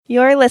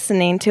You're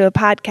listening to a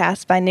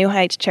podcast by New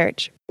Heights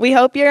Church. We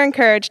hope you're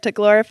encouraged to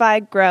glorify,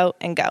 grow,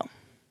 and go.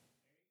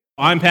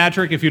 I'm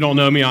Patrick. If you don't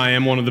know me, I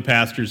am one of the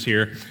pastors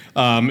here.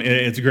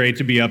 It's great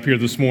to be up here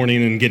this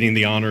morning and getting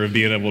the honor of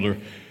being able to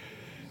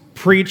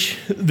preach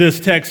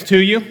this text to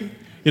you.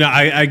 You know,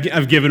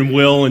 I've given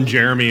Will and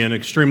Jeremy an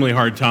extremely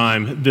hard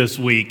time this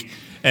week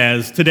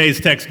as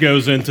today's text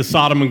goes into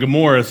Sodom and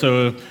Gomorrah.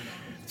 So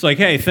it's like,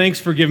 hey,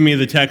 thanks for giving me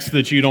the text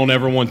that you don't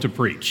ever want to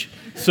preach.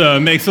 So it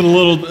makes it a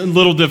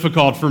little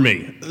difficult for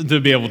me to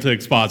be able to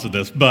exposit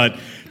this, but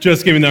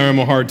just giving them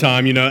a hard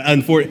time. You know,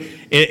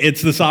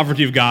 it's the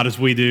sovereignty of God as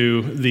we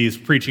do these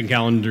preaching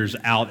calendars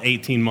out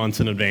 18 months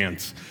in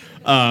advance.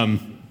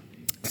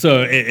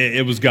 So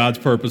it was God's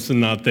purpose and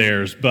not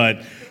theirs.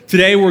 But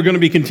today we're going to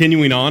be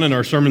continuing on in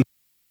our sermon.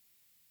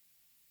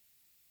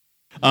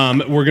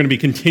 We're going to be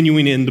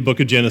continuing in the book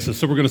of Genesis.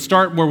 So we're going to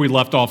start where we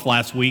left off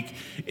last week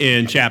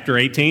in chapter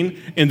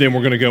 18, and then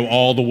we're going to go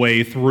all the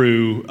way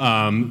through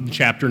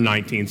chapter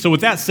 19. So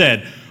with that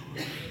said,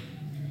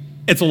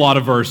 it's a lot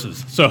of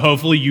verses. So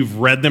hopefully you've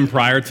read them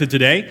prior to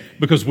today,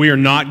 because we are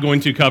not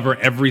going to cover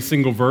every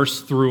single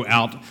verse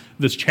throughout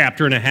this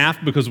chapter and a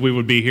half, because we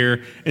would be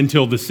here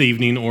until this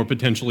evening or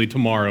potentially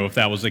tomorrow if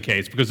that was the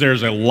case, because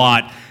there's a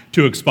lot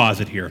to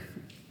exposit here.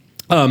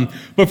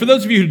 But for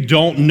those of you who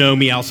don't know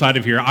me outside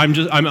of here, I'm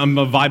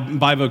a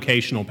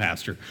bivocational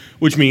pastor,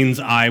 which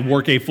means I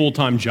work a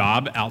full-time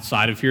job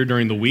outside of here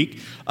during the week.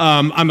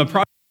 I'm a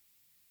project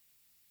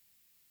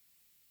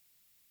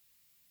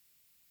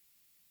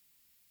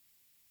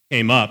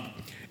came up,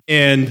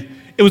 and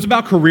it was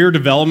about career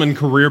development,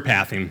 career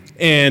pathing,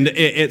 and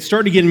it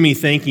started getting me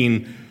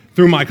thinking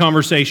through my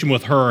conversation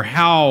with her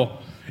how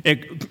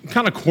it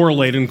kind of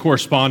correlated and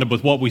corresponded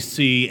with what we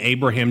see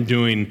Abraham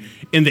doing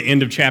in the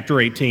end of chapter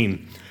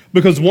 18.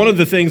 Because one of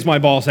the things my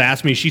boss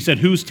asked me, she said,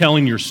 who's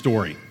telling your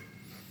story?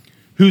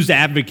 Who's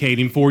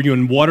advocating for you,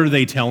 and what are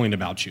they telling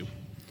about you?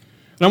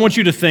 And I want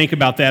you to think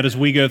about that as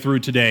we go through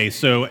today.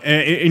 So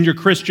in your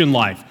Christian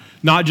life,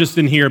 not just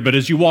in here, but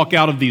as you walk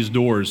out of these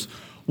doors,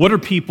 what are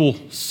people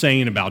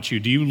saying about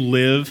you? Do you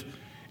live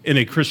in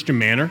a Christian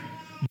manner?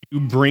 Do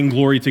you bring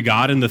glory to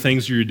God in the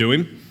things you're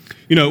doing?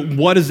 You know,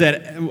 what is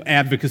that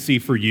advocacy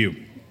for you?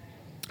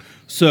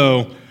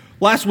 So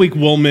last week,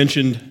 Will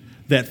mentioned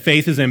that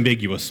faith is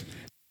ambiguous.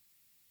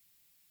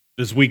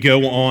 As we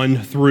go on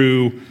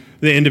through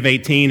the end of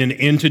 18 and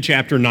into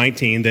chapter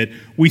 19, that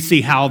we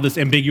see how this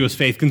ambiguous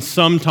faith can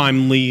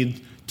sometimes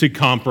lead to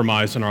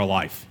compromise in our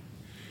life.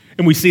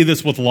 And we see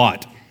this with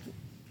Lot.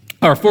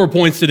 Our 4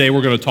 points today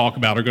we're going to talk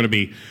about are going to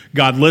be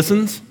God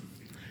listens,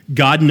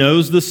 God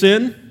knows the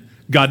sin,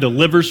 God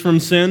delivers from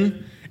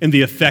sin, and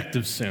the effect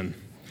of sin.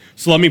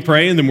 So let me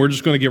pray, and then we're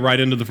just going to get right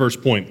into the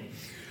first point.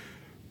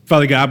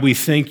 Father God, we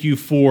thank you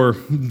for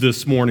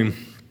this morning,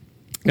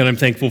 and I'm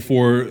thankful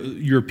for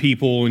your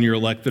people and your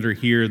elect that are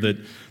here, that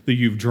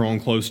you've drawn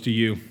close to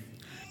you.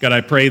 God, I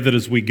pray that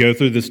as we go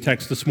through this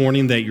text this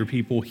morning, that your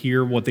people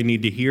hear what they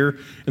need to hear,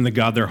 and that,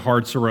 God, their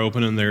hearts are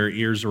open and their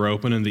ears are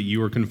open, and that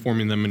you are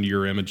conforming them into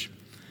your image.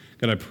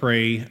 God, I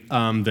pray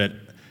that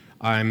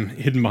I'm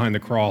hidden behind the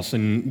cross,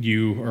 and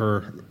you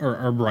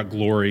are brought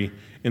glory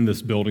in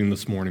this building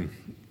this morning.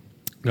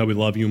 God, we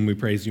love you and we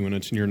praise you, and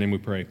it's in your name we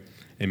pray.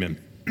 Amen.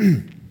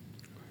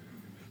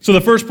 So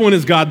the first point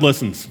is God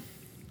listens.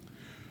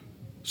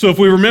 So if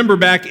we remember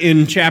back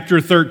in chapter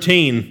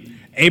 13,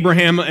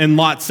 Abraham and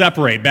Lot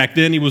separate. Back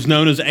then he was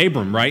known as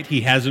Abram, right?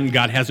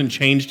 God hasn't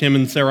changed him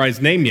and Sarai's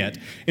name yet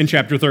in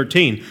chapter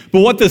 13.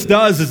 But what this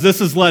does is this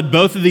has led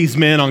both of these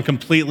men on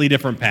completely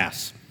different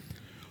paths.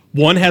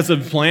 One has a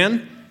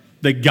plan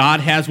that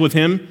God has with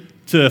him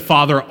to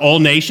father all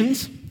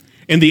nations,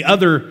 and the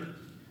other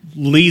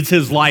leads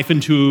his life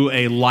into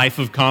a life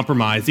of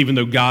compromise, even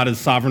though God is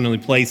sovereignly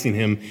placing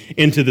him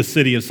into the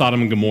city of Sodom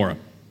and Gomorrah.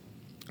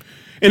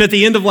 And at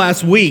the end of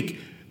last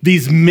week,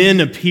 these men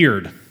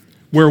appeared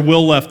where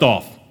Will left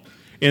off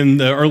in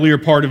the earlier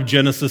part of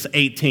Genesis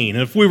 18.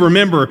 And if we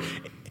remember,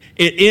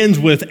 it ends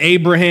with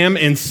Abraham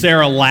and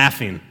Sarah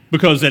laughing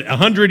because at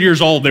 100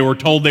 years old, they were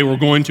told they were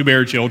going to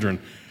bear children.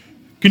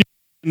 Can you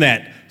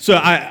imagine that? So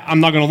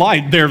I'm not going to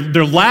lie,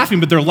 they're laughing,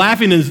 but they're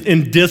laughing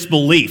in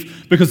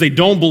disbelief because they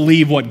don't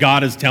believe what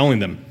God is telling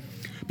them.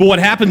 But what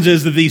happens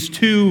is that these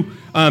two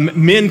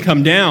men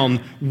come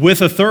down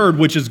with a third,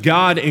 which is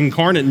God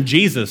incarnate in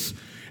Jesus,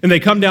 and they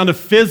come down to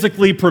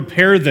physically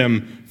prepare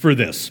them for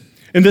this.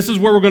 And this is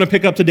where we're going to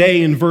pick up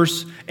today in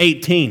verse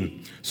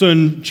 18. So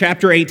in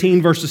chapter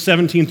 18, verses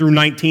 17 through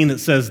 19, it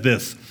says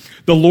this: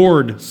 "The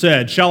Lord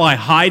said, 'Shall I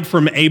hide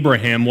from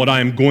Abraham what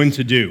I am going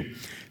to do?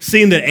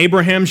 Seeing that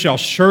Abraham shall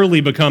surely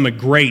become a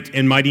great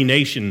and mighty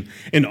nation,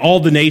 and all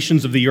the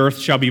nations of the earth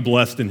shall be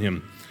blessed in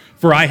him.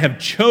 For I have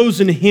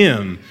chosen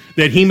him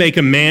that he may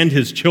command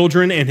his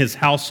children and his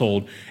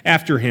household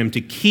after him to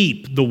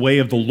keep the way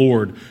of the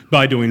Lord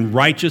by doing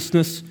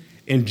righteousness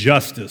and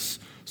justice,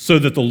 so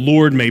that the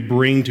Lord may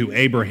bring to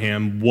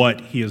Abraham what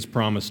he has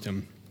promised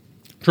him.'"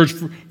 Church,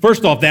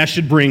 first off, that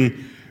should bring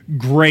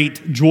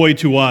great joy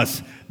to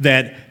us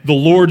that the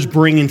Lord's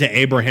bringing to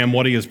Abraham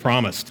what he has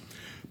promised.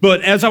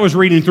 But as I was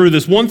reading through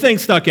this, one thing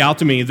stuck out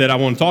to me that I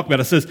want to talk about.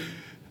 It says,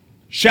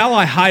 shall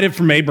I hide it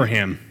from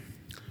Abraham?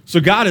 So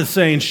God is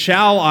saying,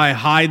 shall I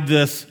hide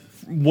this,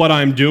 what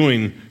I'm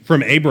doing,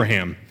 from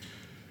Abraham?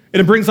 And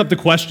it brings up the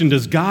question,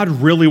 does God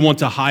really want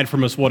to hide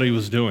from us what he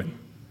was doing?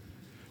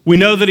 We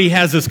know that he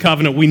has this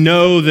covenant. We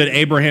know that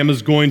Abraham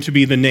is going to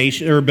be the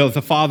nation, or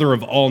the father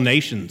of all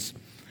nations.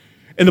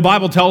 And the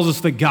Bible tells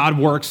us that God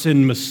works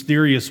in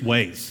mysterious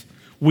ways.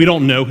 We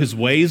don't know his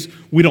ways.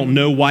 We don't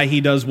know why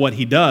he does what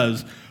he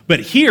does. But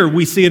here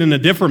we see it in a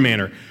different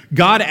manner.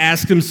 God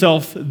asked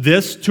himself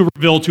this to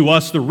reveal to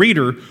us, the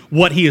reader,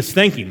 what he is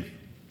thinking.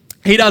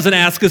 He doesn't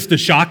ask us to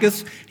shock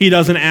us. He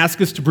doesn't ask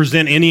us to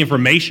present any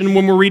information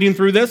when we're reading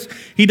through this.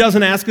 He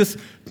doesn't ask us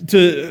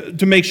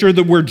to make sure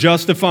that we're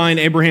justifying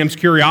Abraham's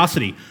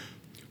curiosity.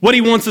 What he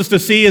wants us to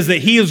see is that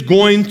he is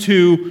going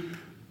to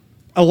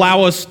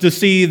allow us to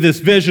see this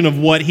vision of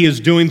what he is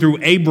doing through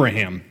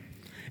Abraham.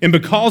 And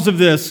because of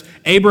this,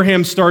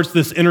 Abraham starts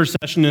this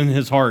intercession in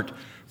his heart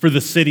for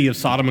the city of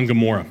Sodom and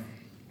Gomorrah.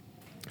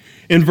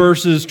 In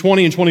verses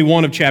 20 and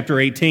 21 of chapter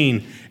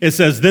 18, it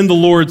says, then the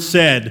Lord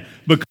said,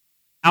 because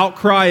the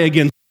outcry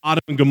against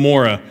Sodom and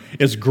Gomorrah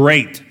is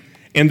great,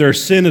 and their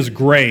sin is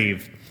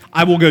grave,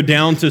 I will go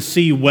down to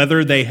see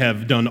whether they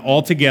have done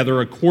altogether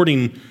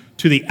according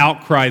to the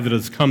outcry that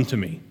has come to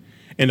me.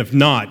 And if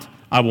not,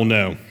 I will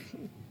know.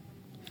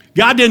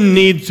 God didn't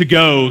need to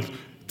go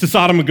to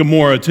Sodom and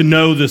Gomorrah to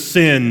know the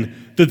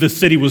sin that the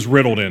city was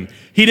riddled in.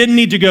 He didn't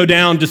need to go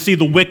down to see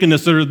the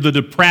wickedness or the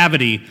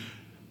depravity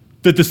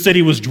that the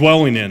city was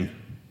dwelling in.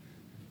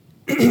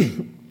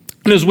 And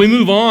as we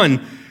move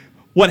on,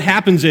 what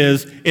happens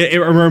is, it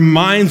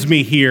reminds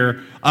me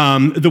here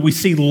that we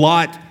see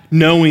Lot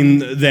knowing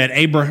that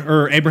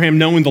Abraham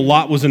knowing the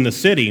Lot was in the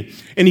city,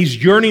 and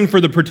he's yearning for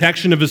the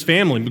protection of his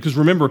family, because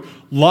remember,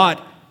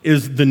 Lot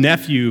is the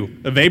nephew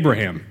of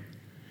Abraham.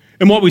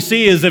 And what we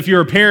see is, if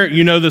you're a parent,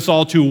 you know this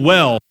all too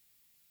well,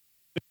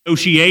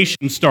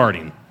 negotiation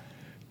starting.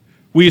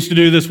 We used to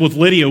do this with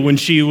Lydia when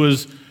she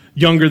was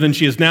younger than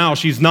she is now.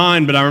 She's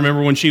 9, but I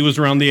remember when she was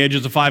around the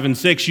ages of 5 and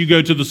 6, you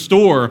go to the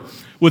store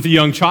with a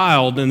young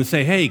child and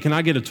say, hey, can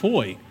I get a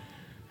toy?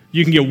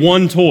 You can get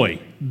one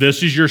toy.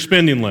 This is your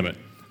spending limit.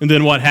 And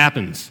then what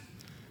happens?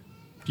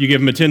 You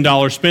give them a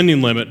 $10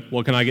 spending limit.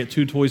 Well, can I get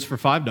 2 toys for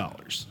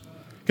 $5?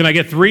 Can I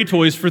get 3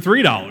 toys for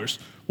 $3?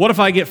 What if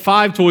I get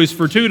 5 toys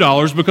for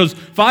 $2? Because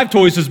 5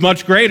 toys is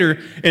much greater,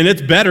 and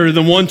it's better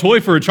than 1 toy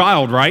for a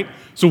child, right?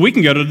 So we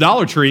can go to the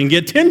Dollar Tree and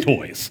get 10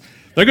 toys.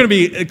 They're going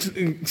to be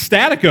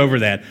ecstatic over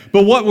that.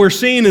 But what we're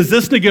seeing is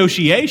this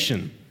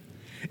negotiation.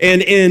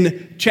 And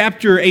in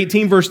chapter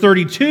 18, verse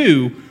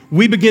 32,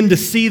 we begin to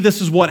see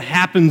this is what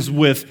happens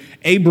with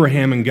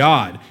Abraham and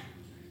God.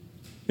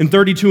 In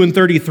 32 and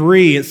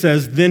 33, it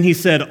says, then he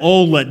said,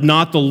 oh, let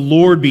not the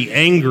Lord be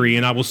angry,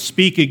 and I will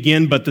speak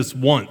again but this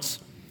once.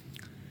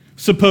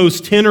 Suppose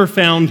 10 are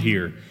found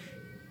here.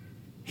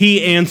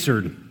 He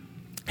answered,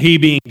 he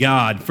being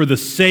God, for the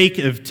sake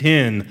of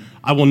 10,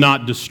 I will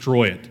not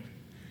destroy it.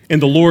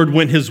 And the Lord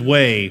went his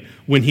way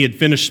when he had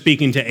finished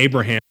speaking to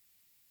Abraham.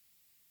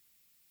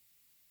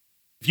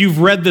 If you've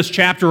read this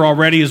chapter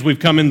already as we've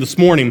come in this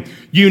morning,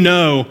 you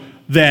know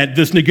that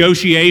this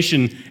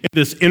negotiation,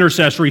 this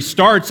intercessory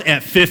starts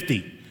at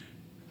 50.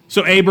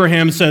 So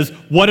Abraham says,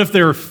 what if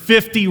there are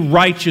 50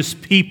 righteous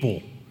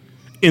people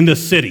in the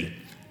city?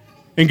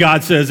 And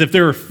God says, if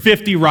there are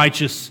 50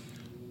 righteous,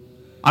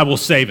 I will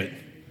save it.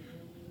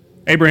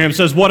 Abraham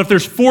says, what if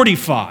there's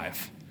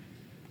 45?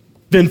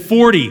 Then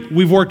 40,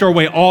 we've worked our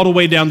way all the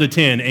way down to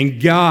 10.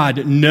 And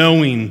God,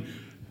 knowing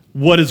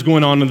what is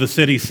going on in the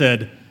city,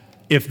 said,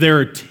 if there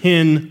are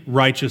 10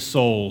 righteous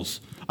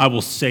souls, I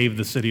will save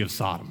the city of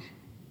Sodom.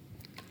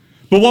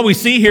 But what we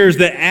see here is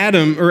that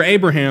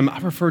Abraham, I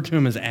referred to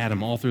him as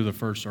Adam all through the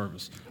first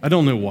service. I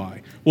don't know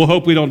why. We'll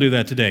hope we don't do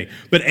that today.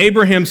 But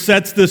Abraham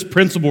sets this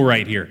principle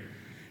right here.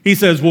 He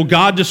says, will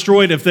God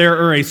destroy it if there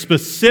are a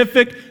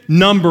specific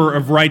number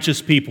of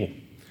righteous people?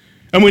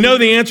 And we know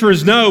the answer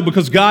is no,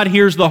 because God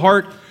hears the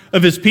heart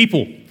of his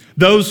people.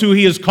 Those who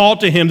he has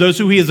called to him, those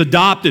who he has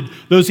adopted,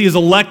 those he has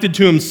elected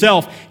to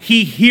himself,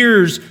 he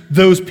hears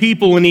those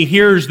people and he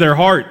hears their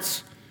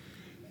hearts.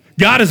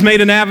 God has made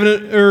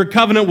a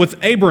covenant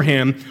with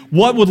Abraham.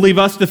 What would leave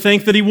us to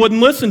think that he wouldn't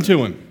listen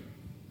to him?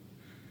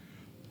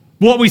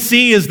 What we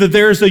see is that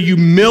there's a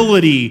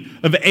humility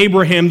of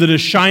Abraham that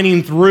is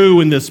shining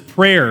through in this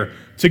prayer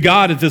to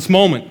God at this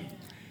moment.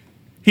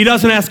 He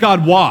doesn't ask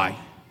God why.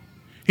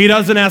 He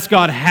doesn't ask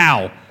God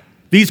how.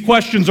 These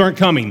questions aren't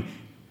coming.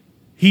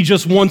 He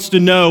just wants to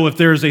know if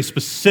there's a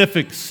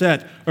specific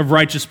set of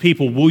righteous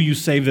people. Will you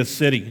save this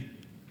city?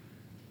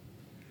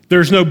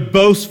 There's no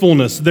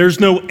boastfulness. There's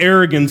no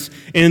arrogance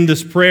in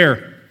this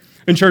prayer.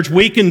 And church,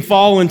 we can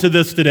fall into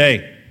this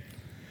today.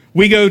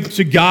 We go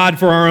to God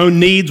for our own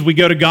needs. We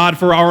go to God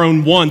for our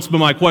own wants. But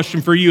my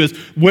question for you is,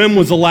 when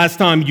was the last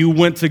time you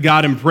went to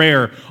God in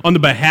prayer on the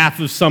behalf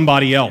of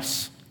somebody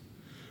else?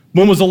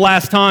 When was the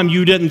last time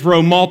you didn't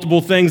throw multiple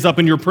things up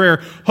in your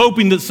prayer,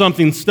 hoping that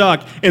something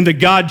stuck and that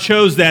God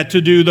chose that to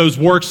do those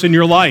works in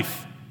your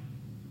life?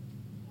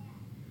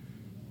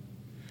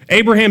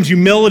 Abraham's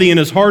humility and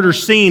his heart are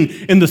seen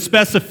in the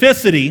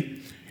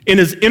specificity in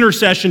his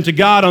intercession to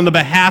God on the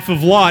behalf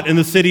of Lot in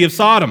the city of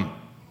Sodom.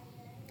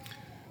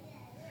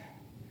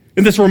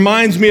 And this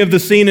reminds me of the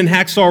scene in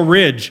Hacksaw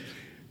Ridge.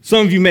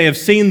 Some of you may have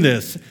seen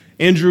this.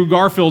 Andrew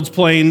Garfield's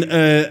playing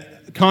a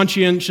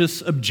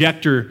conscientious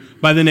objector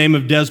by the name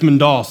of Desmond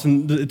Doss,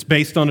 and it's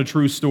based on a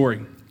true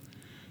story.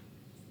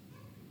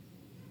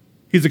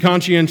 He's a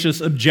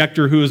conscientious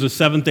objector who is a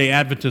Seventh-day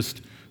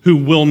Adventist who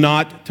will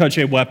not touch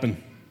a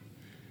weapon.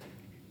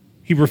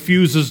 He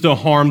refuses to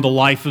harm the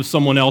life of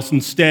someone else.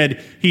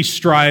 Instead, he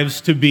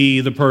strives to be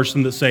the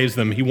person that saves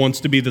them. He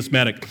wants to be this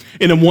medic.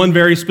 And in one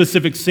very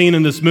specific scene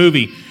in this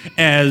movie,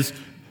 as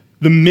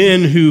the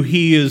men who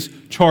he is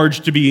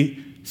charged to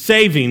be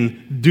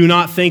saving do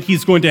not think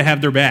he's going to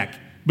have their back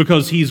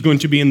because he's going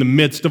to be in the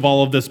midst of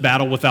all of this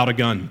battle without a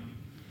gun.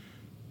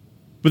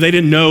 But they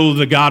didn't know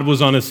that God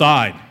was on his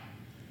side.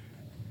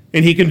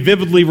 And he can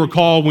vividly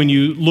recall, when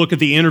you look at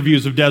the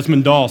interviews of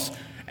Desmond Doss,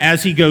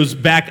 as he goes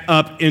back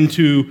up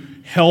into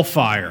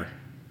hellfire,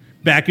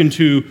 back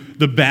into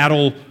the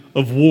battle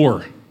of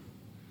war,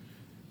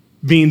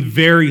 being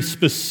very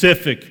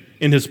specific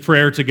in his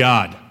prayer to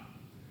God.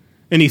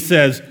 And he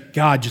says,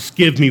 God, just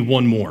give me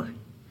one more.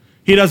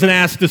 He doesn't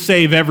ask to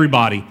save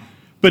everybody,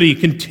 but he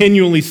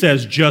continually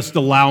says, just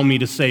allow me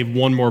to save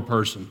one more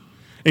person.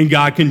 And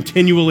God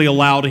continually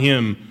allowed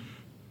him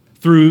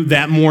through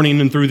that morning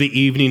and through the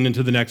evening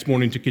into the next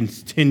morning to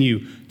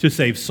continue to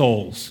save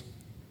souls.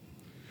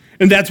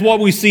 And that's what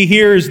we see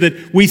here, is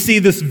that we see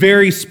this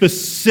very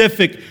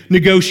specific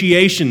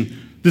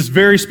negotiation, this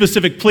very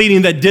specific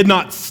pleading that did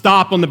not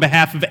stop on the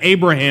behalf of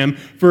Abraham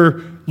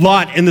for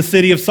Lot in the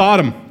city of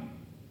Sodom.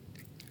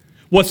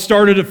 What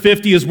started at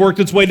 50 has worked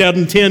its way down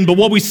to 10, but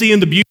what we see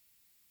in the beauty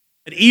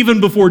that even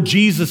before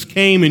Jesus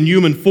came in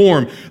human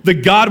form,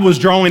 that God was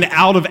drawing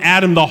out of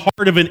Adam the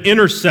heart of an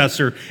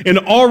intercessor and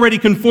already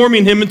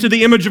conforming him into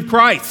the image of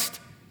Christ.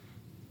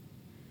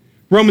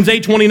 Romans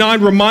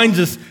 8:29 reminds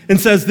us and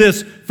says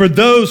this, for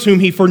those whom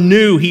he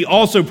foreknew, he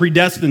also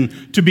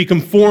predestined to be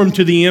conformed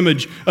to the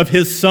image of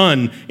his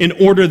Son, in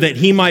order that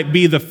he might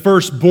be the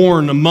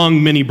firstborn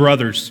among many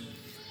brothers.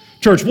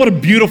 Church, what a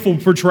beautiful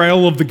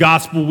portrayal of the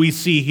gospel we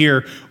see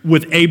here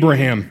with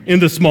Abraham in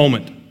this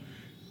moment.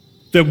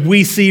 That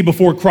we see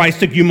before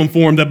Christ took human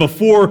form, that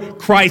before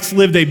Christ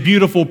lived a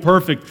beautiful,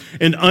 perfect,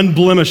 and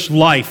unblemished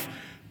life,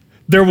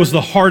 there was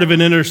the heart of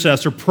an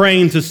intercessor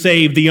praying to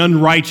save the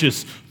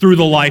unrighteous through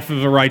the life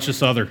of a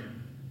righteous other.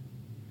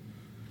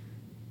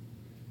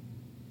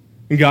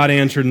 And God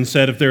answered and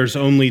said, if there's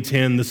only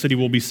 10, the city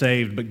will be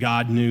saved. But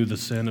God knew the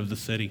sin of the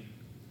city,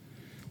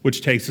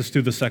 which takes us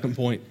to the second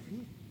point.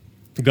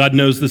 God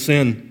knows the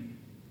sin.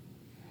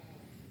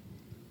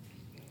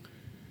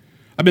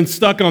 I've been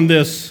stuck on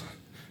this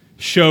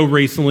show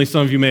recently.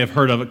 Some of you may have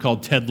heard of it,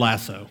 called Ted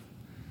Lasso.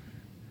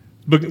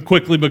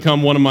 Quickly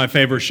become one of my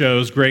favorite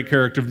shows. Great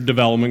character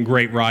development,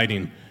 great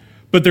writing.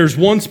 But there's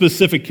one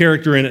specific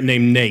character in it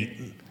named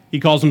Nate.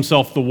 He calls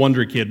himself the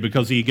Wonder Kid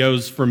because he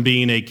goes from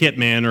being a kit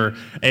man or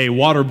a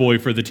water boy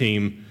for the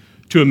team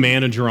to a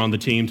manager on the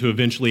team to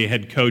eventually a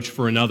head coach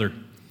for another.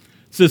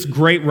 It's this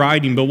great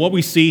writing, but what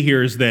we see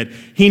here is that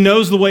he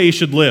knows the way he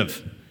should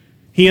live.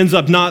 He ends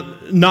up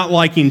not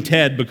liking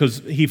Ted because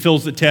he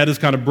feels that Ted has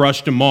kind of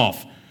brushed him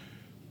off.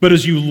 But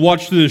as you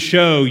watch through the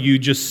show, you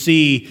just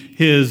see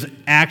his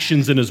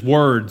actions and his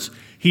words.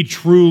 He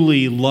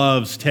truly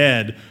loves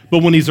Ted,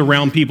 but when he's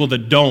around people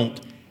that don't,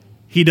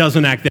 he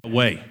doesn't act that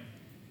way.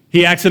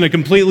 He acts in a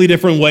completely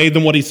different way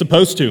than what he's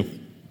supposed to.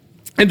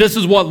 And this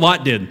is what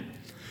Lot did.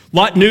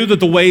 Lot knew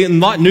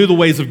the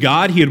ways of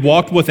God. He had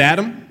walked with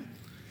Adam.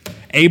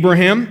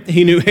 Abraham,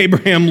 he knew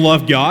Abraham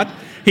loved God.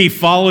 He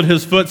followed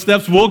his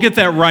footsteps. We'll get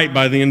that right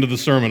by the end of the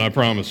sermon, I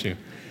promise you.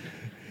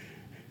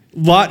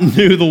 Lot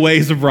knew the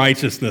ways of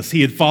righteousness.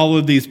 He had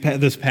followed this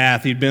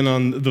path. He'd been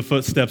on the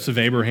footsteps of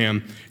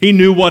Abraham. He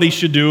knew what he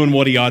should do and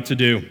what he ought to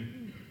do.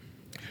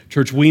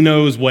 Church, we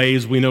know his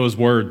ways, we know his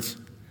words.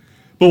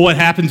 But what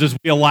happens is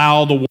we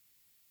allow the world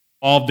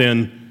involved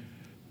in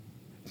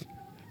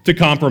to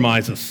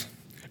compromise us.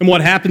 And what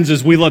happens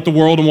is we let the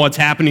world and what's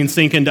happening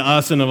sink into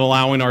us, and of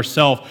allowing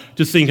ourselves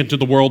to sink into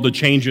the world, to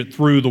change it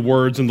through the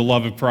words and the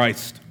love of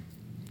Christ.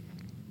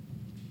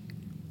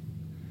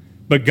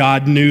 But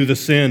God knew the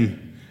sin.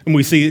 And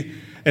we see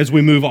as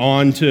we move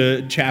on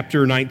to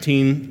chapter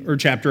 18,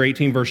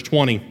 verse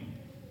 20,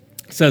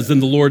 it says, then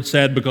the Lord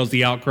said, because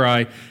the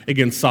outcry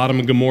against Sodom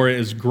and Gomorrah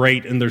is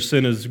great and their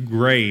sin is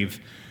grave,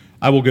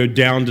 I will go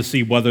down to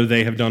see whether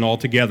they have done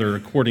altogether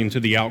according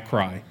to the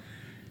outcry.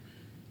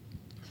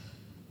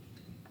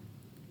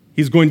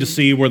 He's going to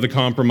see where the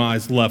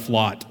compromise left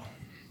Lot.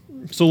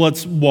 So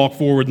let's walk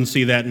forward and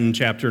see that in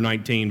chapter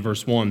 19,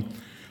 verse 1. It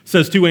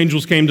says, 2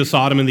 angels came to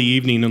Sodom in the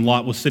evening, and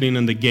Lot was sitting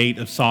in the gate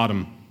of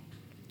Sodom.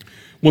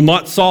 When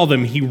Lot saw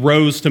them, he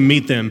rose to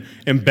meet them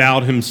and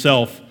bowed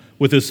himself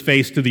with his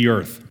face to the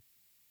earth.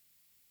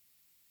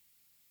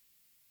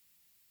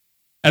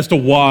 As to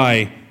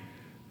why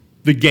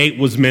the gate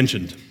was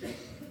mentioned.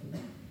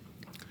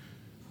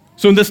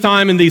 So in this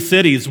time in these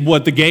cities,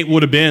 what the gate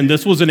would have been,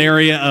 this was an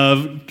area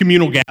of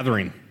communal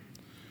gathering.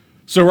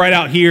 So right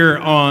out here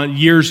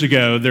years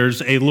ago,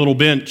 there's a little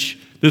bench.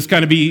 This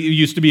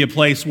used to be a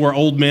place where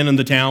old men in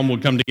the town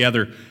would come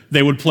together.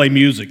 They would play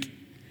music.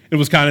 It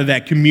was kind of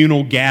that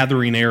communal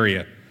gathering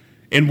area.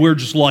 And we're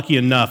just lucky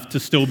enough to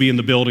still be in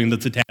the building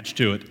that's attached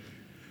to it.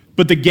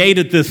 But the gate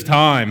at this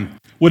time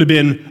would have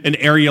been an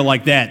area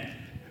like that,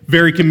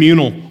 very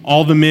communal.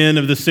 All the men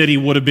of the city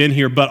would have been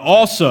here, but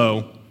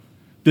also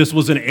this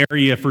was an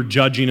area for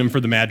judging and for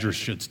the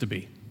magistrates to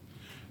be.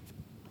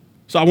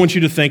 So I want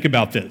you to think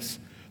about this.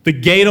 The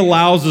gate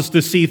allows us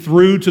to see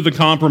through to the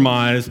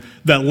compromise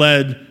that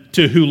led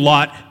to who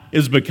Lot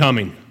is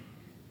becoming.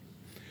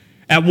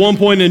 At one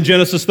point in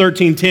Genesis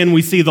 13:10,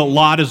 we see that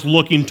Lot is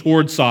looking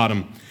toward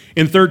Sodom.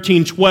 In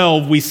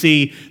 13:12, we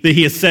see that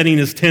he is setting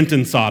his tent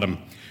in Sodom.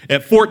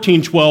 At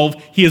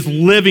 14:12, he is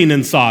living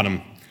in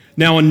Sodom.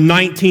 Now in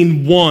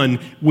 19:1,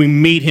 we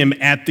meet him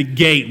at the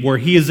gate where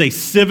he is a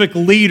civic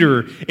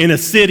leader in a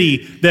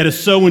city that is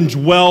so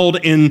indwelled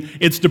in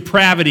its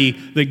depravity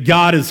that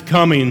God is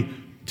coming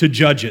to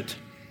judge it.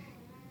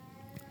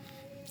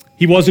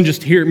 He wasn't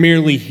just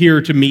merely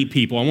here to meet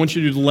people. I want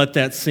you to let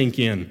that sink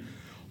in.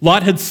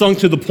 Lot had sunk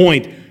to the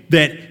point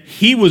that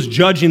he was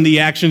judging the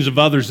actions of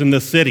others in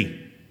this city.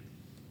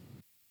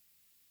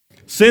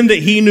 Sin that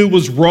he knew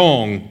was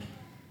wrong.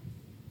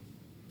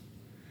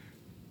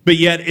 But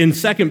yet in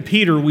 2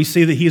 Peter, we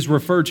see that he's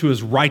referred to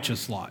as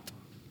righteous Lot.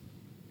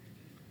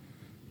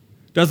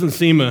 Doesn't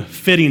seem a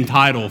fitting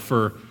title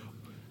for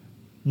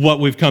what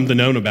we've come to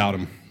know about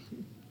him.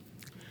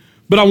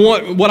 But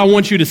what I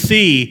want you to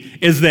see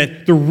is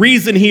that the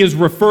reason he is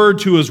referred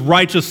to as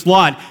righteous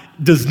Lot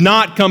does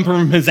not come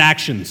from his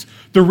actions.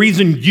 The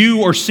reason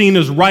you are seen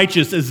as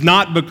righteous is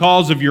not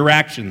because of your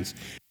actions.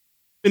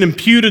 It's been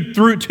imputed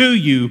to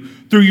you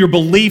through your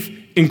belief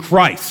in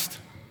Christ.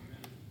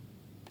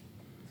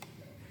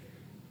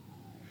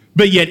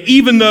 But yet,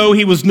 even though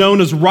he was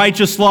known as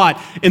righteous Lot,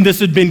 and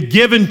this had been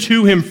given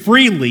to him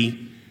freely,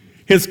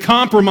 his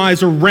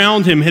compromise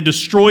around him had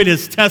destroyed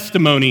his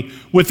testimony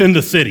within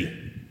the city.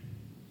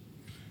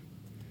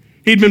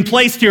 He'd been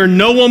placed here and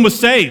no one was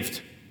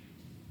saved.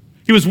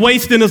 He was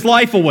wasting his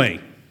life away.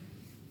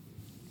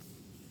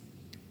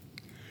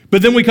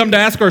 But then we come to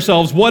ask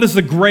ourselves, what is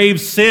the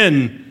grave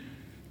sin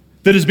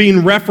that is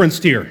being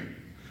referenced here?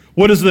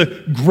 What is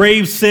the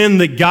grave sin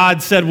that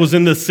God said was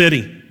in this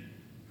city?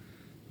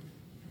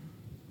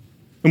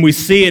 And we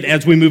see it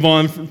as we move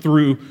on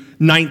through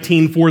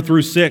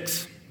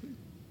 19:4-6.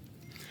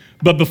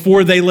 But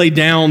before they lay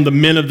down, the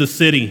men of the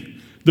city,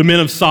 the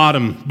men of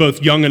Sodom,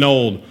 both young and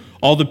old,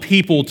 all the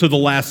people to the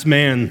last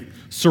man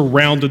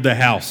surrounded the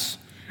house.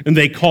 And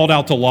they called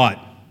out to Lot,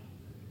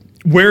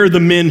 "Where are the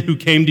men who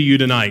came to you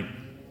tonight?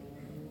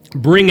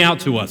 Bring them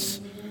out to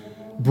us,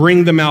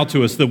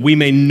 that we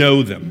may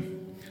know them."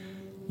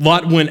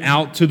 Lot went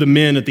out to the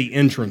men at the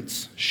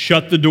entrance,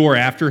 shut the door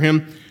after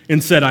him,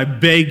 and said, "I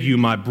beg you,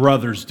 my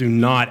brothers, do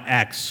not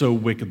act so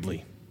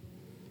wickedly."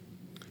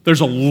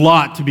 There's a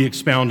lot to be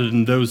expounded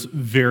in those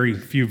very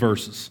few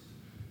verses.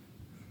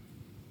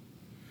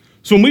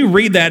 So when we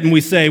read that and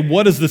we say,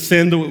 what is the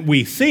sin that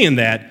we see in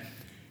that?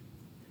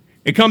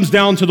 It comes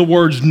down to the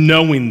words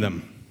knowing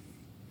them.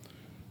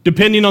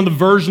 Depending on the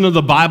version of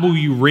the Bible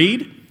you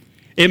read,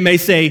 it may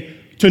say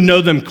to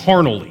know them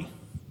carnally.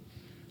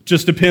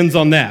 Just depends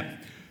on that.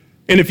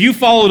 And if you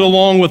followed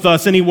along with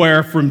us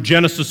anywhere from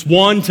Genesis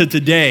 1 to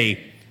today,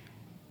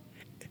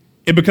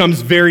 it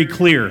becomes very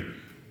clear.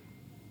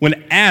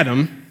 When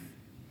Adam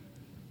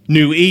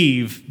knew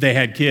Eve, they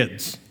had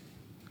kids.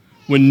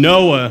 When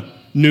Noah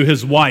knew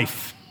his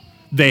wife,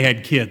 they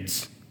had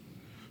kids.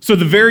 So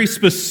the very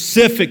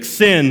specific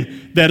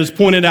sin that is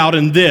pointed out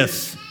in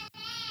this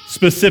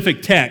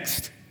specific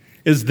text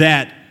is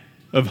that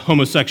of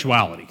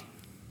homosexuality.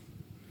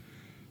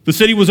 The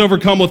city was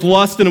overcome with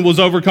lust and it was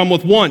overcome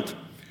with want.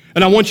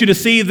 And I want you to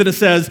see that it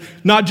says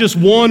not just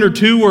one or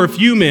two or a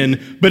few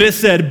men, but it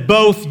said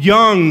both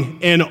young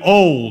and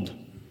old.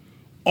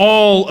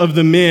 All of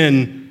the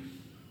men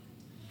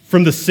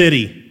from the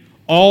city,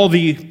 all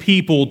the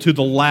people to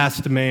the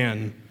last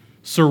man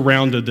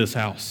surrounded this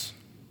house.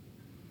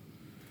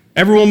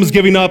 Everyone was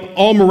giving up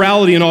all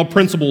morality and all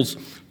principles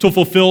to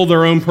fulfill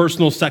their own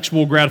personal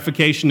sexual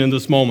gratification in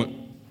this moment.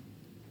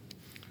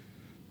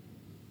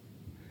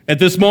 At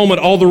this moment,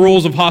 all the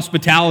rules of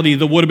hospitality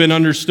that would have been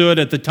understood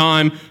at the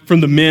time from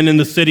the men in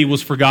the city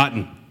was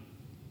forgotten.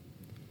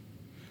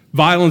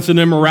 Violence and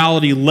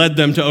immorality led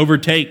them to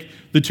overtake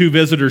the two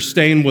visitors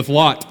staying with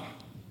Lot.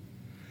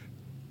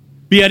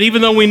 But yet,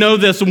 even though we know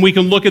this and we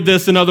can look at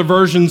this in other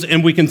versions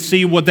and we can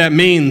see what that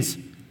means,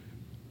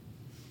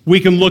 we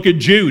can look at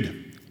Jude.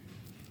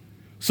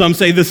 Some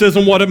say this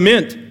isn't what it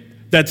meant.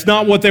 That's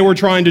not what they were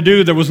trying to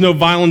do. There was no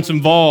violence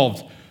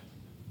involved.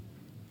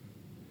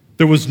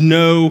 There was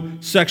no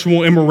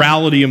sexual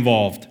immorality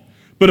involved.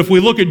 But if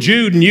we look at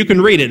Jude, and you can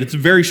read it, it's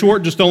very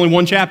short, just only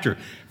one chapter.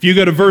 If you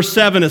go to verse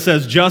 7, it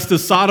says, "Just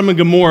as Sodom and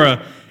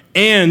Gomorrah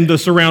and the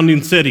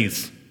surrounding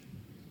cities."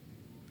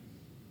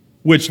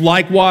 which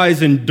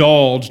likewise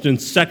indulged in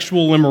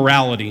sexual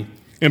immorality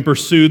and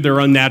pursued their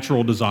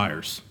unnatural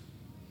desires.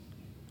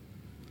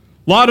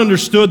 Lot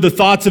understood the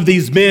thoughts of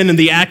these men and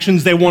the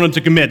actions they wanted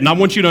to commit, and I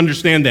want you to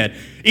understand that.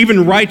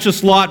 Even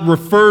righteous Lot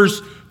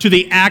refers to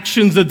the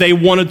actions that they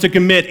wanted to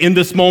commit in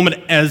this moment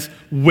as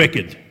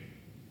wicked.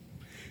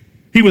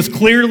 He was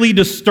clearly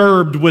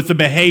disturbed with the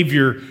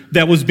behavior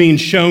that was being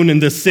shown in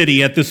this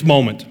city at this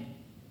moment.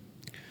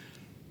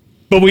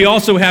 But we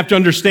also have to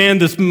understand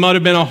this might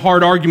have been a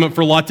hard argument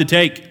for Lot to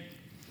take.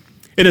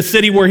 In a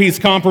city where he's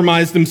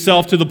compromised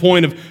himself to the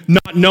point of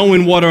not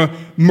knowing what a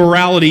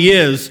morality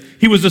is,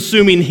 he was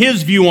assuming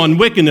his view on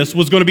wickedness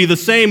was going to be the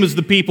same as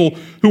the people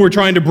who were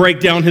trying to break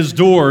down his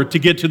door to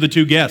get to the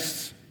two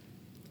guests.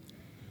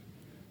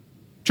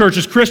 Church,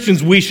 as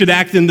Christians, we should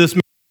act in this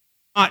manner,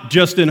 not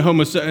just in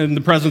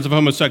the presence of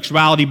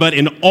homosexuality, but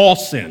in all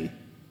sin.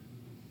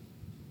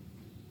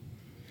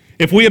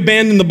 If we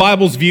abandon the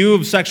Bible's view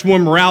of sexual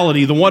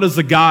immorality, then what is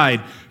the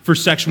guide for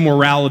sexual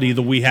morality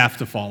that we have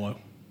to follow?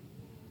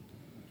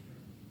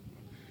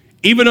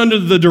 Even under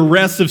the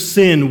duress of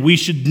sin, we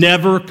should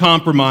never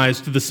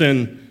compromise to the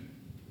sin.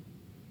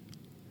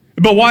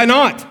 But why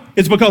not?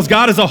 It's because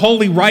God is a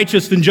holy,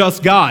 righteous, and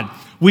just God.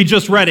 We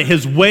just read it.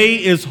 His way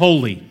is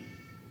holy.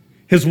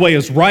 His way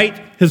is right.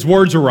 His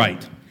words are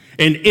right.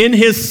 And in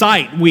His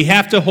sight, we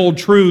have to hold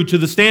true to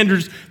the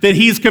standards that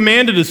He's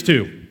commanded us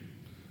to.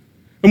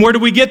 And where do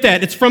we get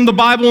that? It's from the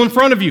Bible in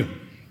front of you.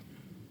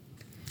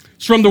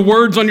 It's from the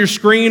words on your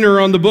screen or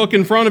on the book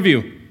in front of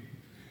you.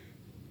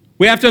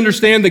 We have to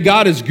understand that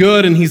God is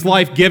good and He's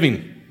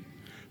life-giving.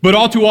 But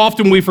all too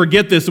often we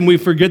forget this, and we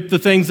forget the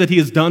things that He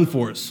has done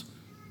for us.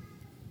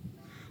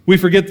 We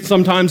forget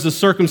sometimes the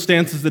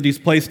circumstances that He's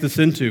placed us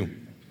into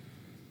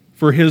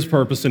for His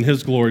purpose and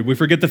His glory. We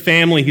forget the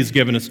family He's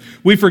given us.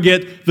 We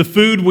forget the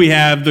food we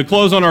have, the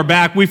clothes on our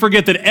back. We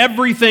forget that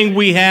everything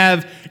we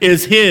have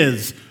is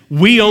His.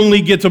 We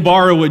only get to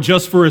borrow it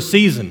just for a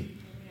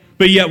season.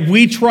 But yet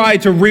we try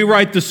to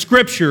rewrite the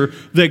scripture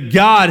that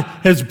God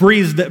has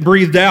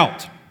breathed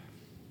out.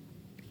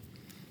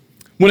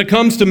 When it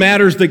comes to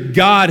matters that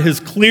God has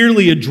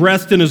clearly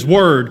addressed in His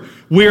Word,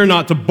 we are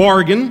not to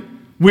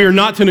bargain, we are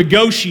not to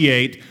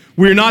negotiate,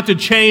 we are not to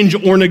change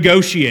or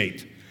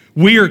negotiate.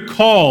 We are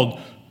called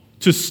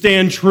to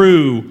stand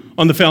true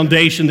on the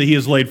foundation that He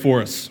has laid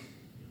for us.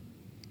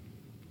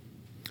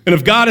 And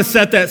if God has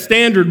set that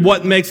standard,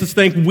 what makes us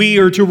think we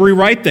are to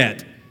rewrite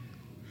that?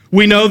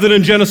 We know that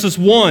in Genesis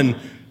 1,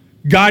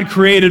 God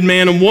created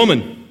man and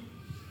woman.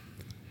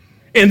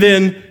 And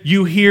then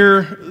you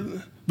hear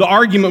the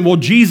argument, well,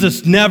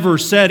 Jesus never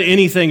said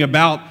anything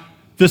about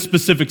this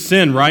specific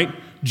sin, right?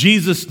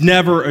 Jesus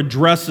never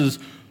addresses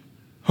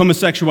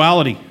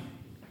homosexuality.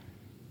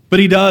 But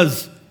He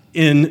does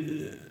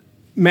in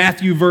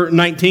Matthew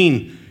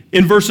 19.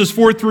 In verses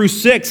 4 through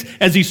 6,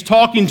 as He's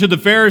talking to the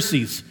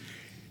Pharisees,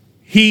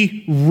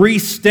 He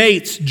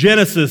restates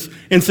Genesis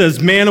and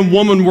says man and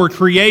woman were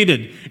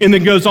created, and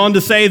then goes on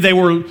to say they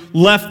were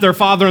left their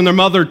father and their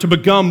mother to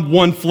become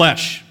one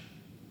flesh.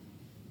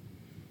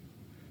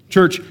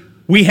 Church,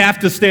 we have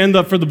to stand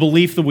up for the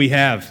belief that we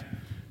have,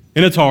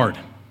 and it's hard.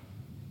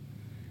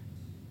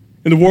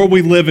 In the world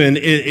we live in,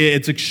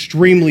 it's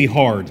extremely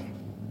hard.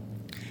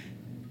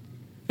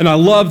 And I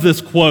love this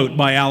quote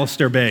by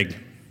Alistair Begg.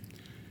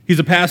 He's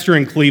a pastor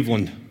in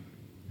Cleveland,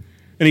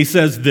 and he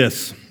says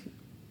this: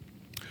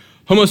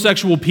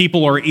 homosexual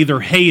people are either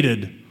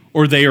hated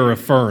or they are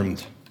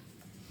affirmed,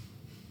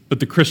 but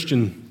the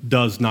Christian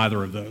does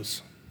neither of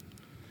those.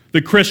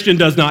 The Christian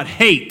does not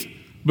hate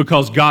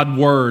because God's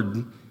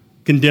word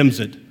condemns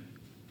it.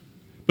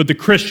 But the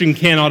Christian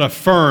cannot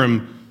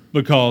affirm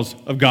because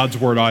of God's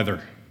word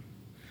either.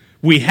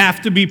 We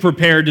have to be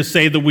prepared to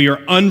say that we are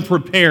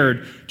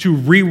unprepared to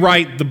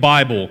rewrite the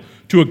Bible,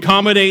 to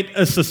accommodate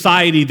a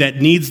society that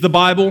needs the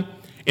Bible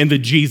and the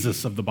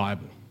Jesus of the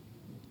Bible.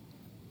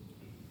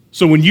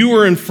 So when you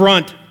are in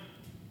front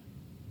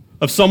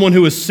of someone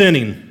who is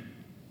sinning,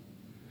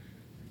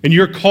 and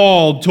you're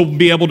called to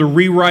be able to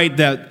rewrite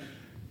that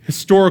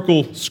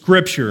historical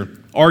scripture,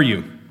 are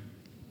you?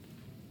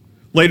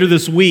 Later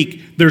this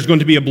week, there's going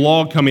to be a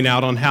blog coming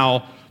out on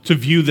how to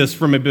view this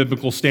from a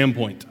biblical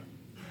standpoint.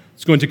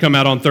 It's going to come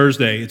out on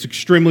Thursday. It's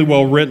extremely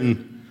well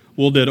written.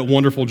 Will did a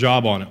wonderful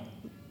job on it.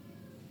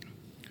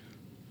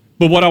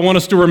 But what I want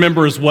us to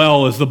remember as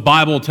well is the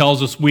Bible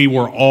tells us we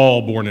were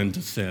all born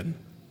into sin.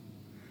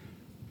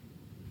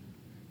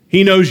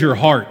 He knows your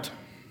heart.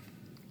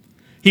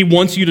 He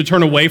wants you to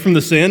turn away from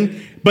the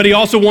sin, but He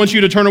also wants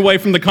you to turn away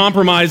from the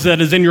compromise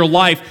that is in your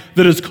life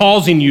that is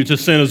causing you to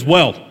sin as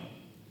well.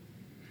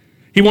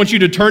 He wants you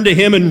to turn to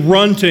Him and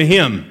run to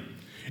Him.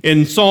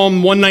 In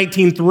Psalm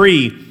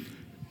 119:3,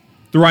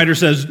 the writer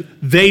says,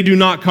 they do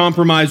not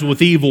compromise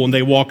with evil, and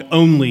they walk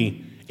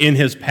only in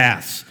His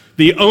paths.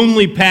 The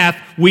only path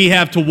we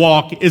have to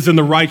walk is in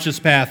the righteous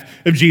path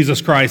of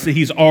Jesus Christ that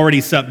He's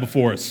already set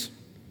before us.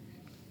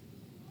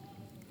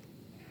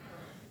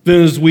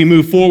 Then as we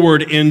move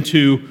forward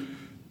into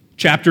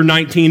chapter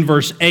 19,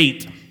 verse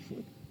 8,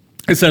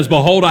 it says,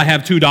 behold, I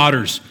have two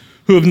daughters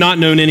who have not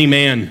known any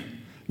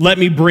man. Let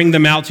me bring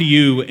them out to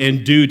you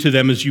and do to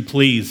them as you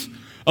please.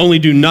 Only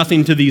do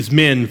nothing to these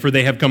men, for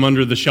they have come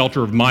under the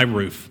shelter of my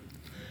roof."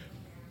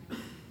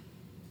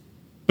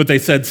 But they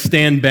said,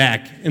 "Stand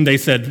back." And they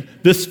said,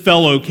 "This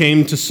fellow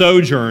came to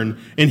sojourn,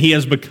 and he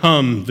has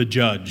become the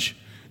judge.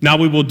 Now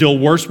we will deal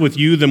worse with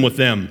you than with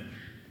them."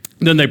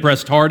 Then they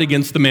pressed hard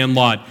against the man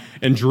Lot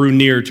and drew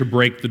near to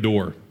break the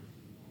door.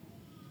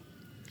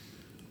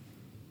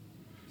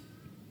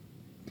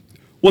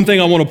 One thing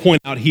I want to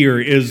point out here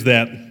is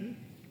that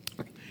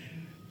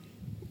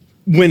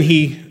when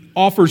he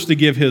offers to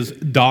give his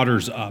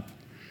daughters up,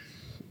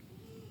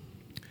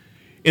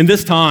 in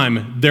this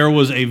time, there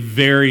was a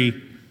very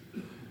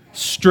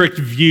strict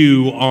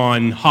view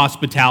on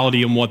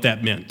hospitality and what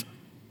that meant.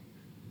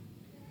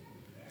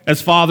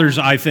 As fathers,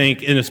 I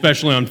think, and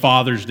especially on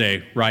Father's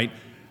Day, right?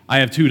 I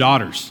have 2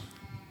 daughters.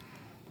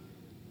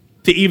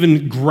 To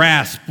even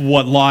grasp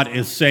what Lot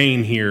is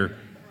saying here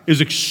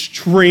is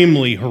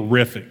extremely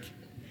horrific,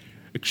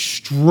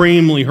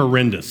 extremely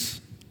horrendous.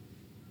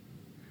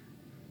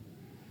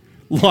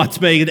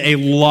 Lot's made a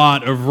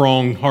lot of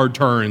wrong, hard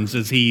turns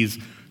as he's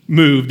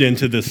moved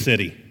into this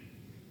city.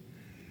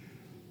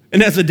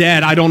 And as a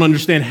dad, I don't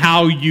understand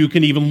how you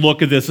can even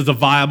look at this as a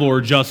viable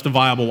or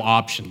justifiable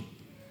option.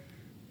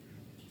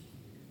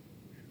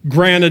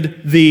 Granted,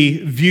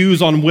 the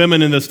views on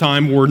women in this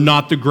time were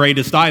not the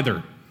greatest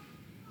either.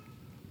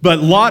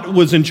 But Lot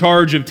was in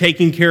charge of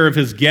taking care of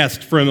his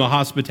guests from a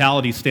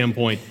hospitality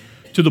standpoint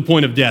to the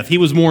point of death. He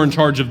was more in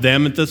charge of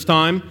them at this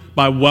time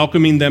by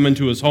welcoming them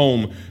into his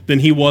home than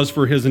he was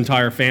for his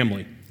entire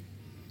family.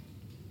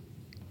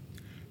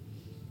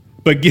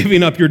 But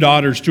giving up your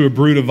daughters to a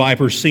brood of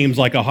vipers seems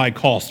like a high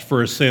cost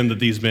for a sin that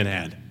these men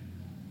had.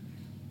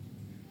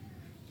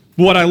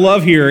 What I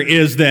love here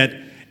is that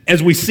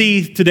as we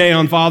see today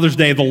on Father's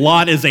Day, the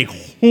Lot is a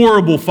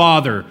horrible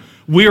father.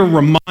 We are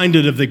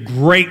reminded of the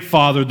great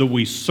Father that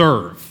we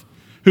serve,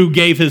 who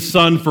gave his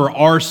son for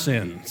our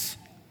sins.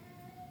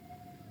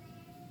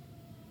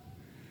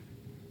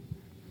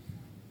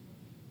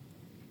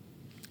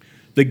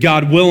 That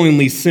God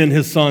willingly sent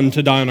his son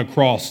to die on a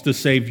cross to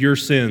save your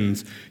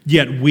sins,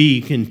 yet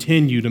we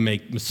continue to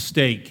make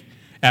mistake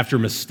after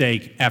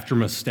mistake after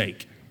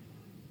mistake.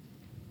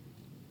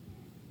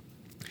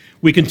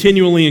 We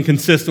continually and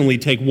consistently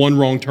take one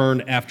wrong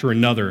turn after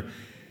another.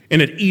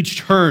 And at each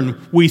turn,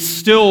 we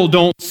still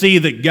don't see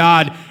that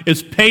God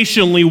is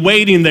patiently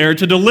waiting there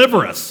to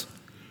deliver us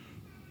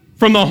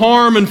from the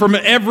harm and from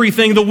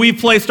everything that we've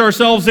placed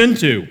ourselves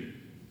into.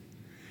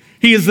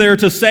 He is there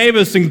to save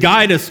us and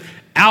guide us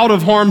out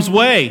of harm's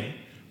way.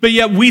 But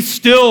yet we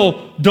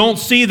still don't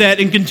see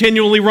that and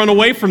continually run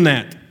away from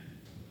that.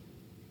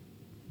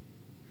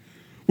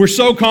 We're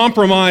so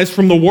compromised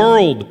from the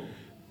world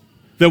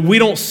that we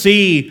don't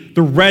see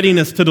the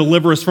readiness to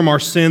deliver us from our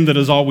sin that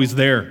is always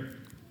there.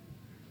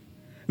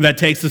 That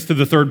takes us to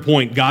the third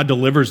point. God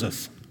delivers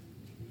us.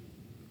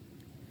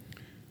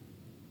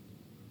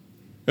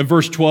 In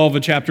verse 12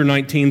 of chapter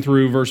 19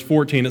 through verse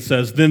 14, it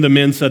says, "Then the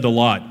men said to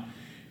Lot,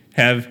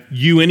 'Have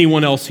you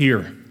anyone else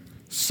here?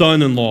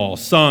 Son-in-law,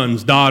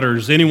 sons,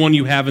 daughters, anyone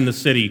you have in the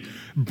city,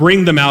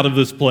 bring them out of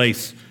this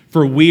place,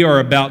 for we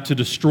are about to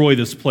destroy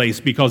this place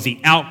because the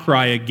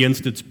outcry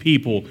against its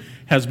people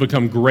has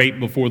become great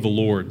before the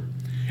Lord.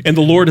 And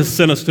the Lord has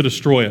sent us to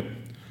destroy it.'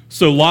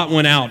 So Lot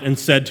went out and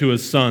said to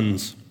his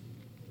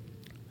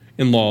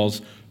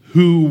sons-in-laws,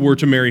 who were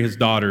to marry his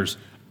daughters,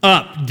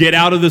 'Up, get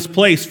out of this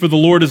place, for the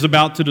Lord is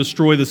about to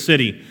destroy the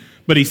city.'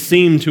 But he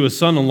seemed to his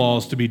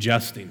son-in-laws to be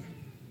jesting."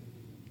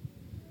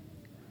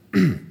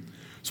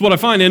 So what I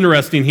find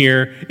interesting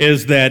here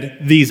is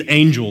that these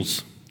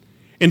angels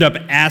end up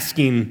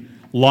asking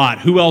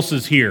Lot, who else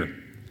is here?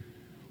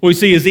 What we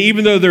see is that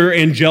even though they're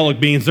angelic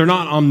beings, they're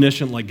not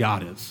omniscient like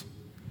God is.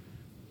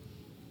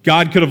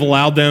 God could have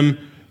allowed them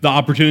the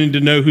opportunity to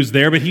know who's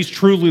there, but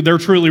they're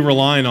truly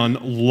relying on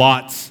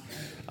Lot's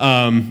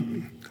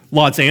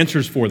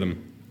answers for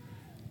them.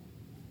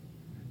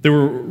 They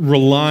were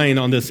relying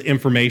on this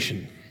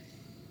information.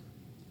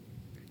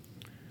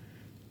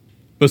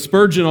 But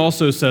Spurgeon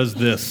also says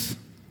this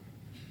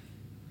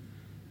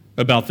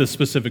about this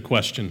specific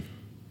question.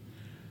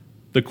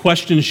 The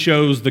question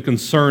shows the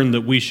concern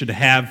that we should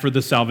have for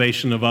the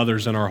salvation of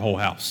others in our whole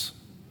house.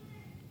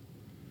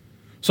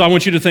 So I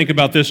want you to think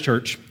about this,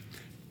 church.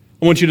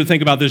 I want you to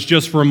think about this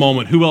just for a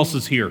moment. Who else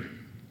is here?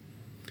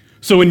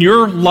 So in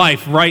your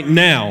life right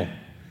now,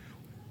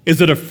 is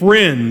it a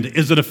friend?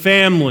 Is it a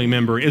family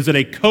member? Is it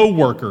a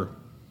coworker?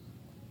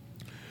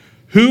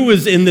 Who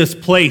is in this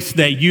place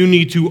that you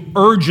need to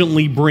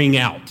urgently bring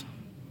out?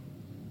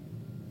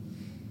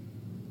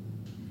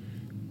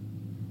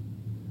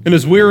 And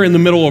as we're in the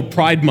middle of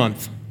Pride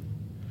Month,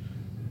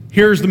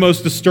 here's the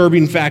most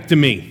disturbing fact to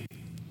me.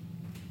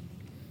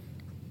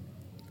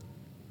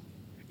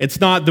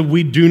 It's not that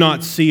we do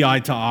not see eye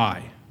to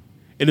eye.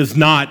 It is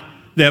not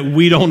that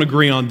we don't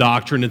agree on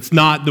doctrine. It's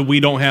not that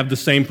we don't have the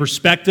same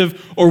perspective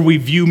or we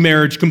view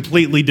marriage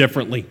completely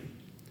differently.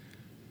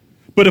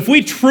 But if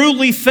we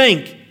truly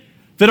think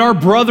that our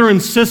brother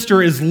and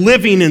sister is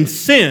living in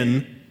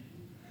sin,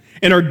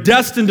 and are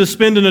destined to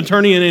spend an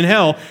eternity in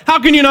hell, how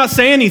can you not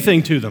say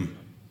anything to them?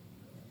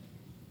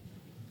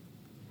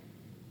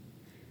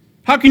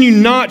 How can you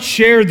not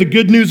share the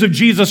good news of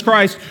Jesus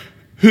Christ,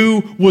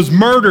 who was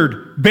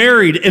murdered,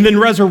 buried, and then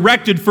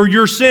resurrected for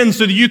your sins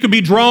so that you could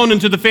be drawn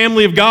into the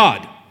family of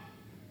God?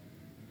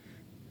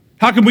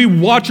 How can we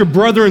watch a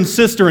brother and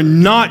sister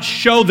and not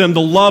show them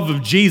the love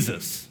of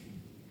Jesus?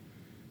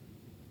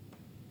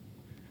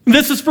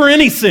 This is for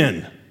any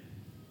sin.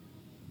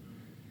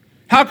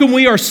 How can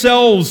we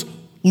ourselves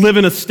live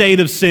in a state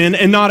of sin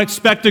and not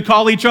expect to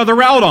call each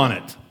other out on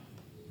it?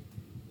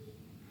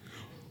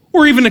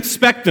 Or even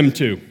expect them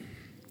to?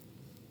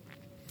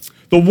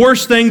 The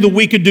worst thing that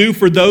we could do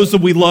for those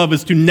that we love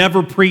is to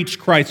never preach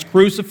Christ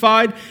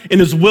crucified and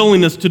his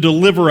willingness to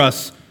deliver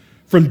us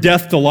from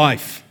death to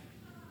life.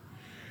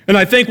 And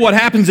I think what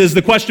happens is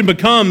the question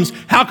becomes,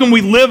 how can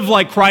we live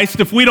like Christ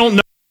if we don't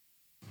know?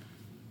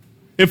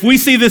 If we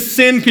see this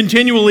sin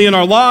continually in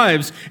our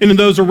lives and in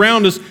those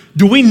around us,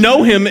 do we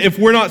know him if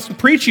we're not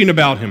preaching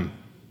about him?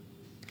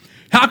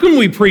 How can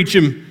we preach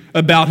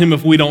about him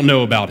if we don't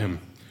know about him?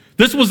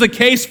 This was the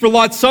case for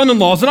Lot's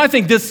son-in-laws, and I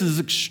think this is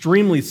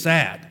extremely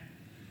sad,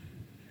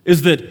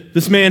 is that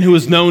this man who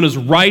is known as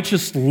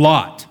righteous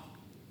Lot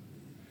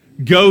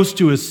goes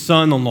to his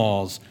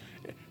son-in-laws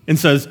and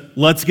says,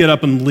 let's get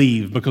up and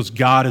leave because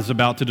God is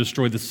about to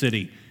destroy the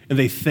city. And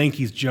they think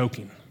he's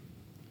joking.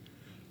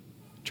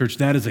 Church,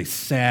 that is a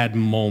sad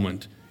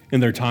moment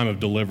in their time of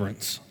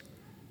deliverance.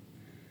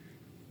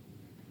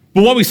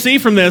 But what we see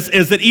from this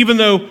is that even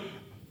though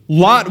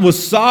Lot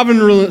was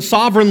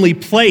sovereignly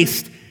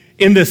placed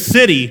in this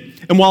city,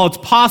 and while it's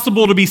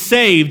possible to be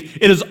saved,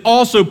 it is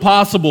also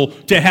possible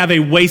to have a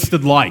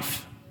wasted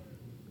life.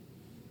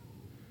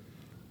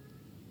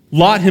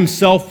 Lot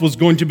himself was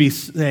going to be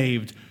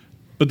saved,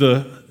 but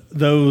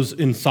those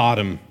in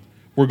Sodom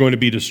were going to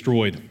be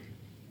destroyed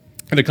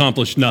and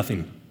accomplished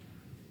nothing.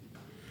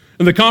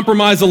 And the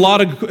compromise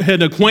Lot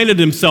had acquainted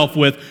himself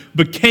with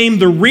became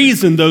the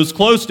reason those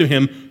close to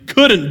him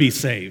couldn't be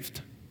saved.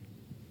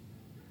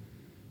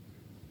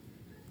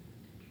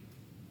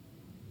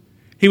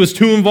 He was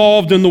too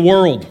involved in the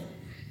world.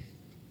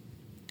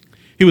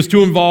 He was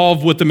too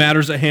involved with the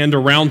matters at hand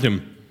around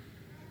him.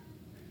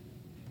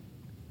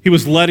 He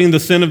was letting the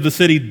sin of the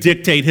city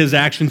dictate his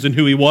actions and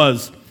who he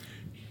was.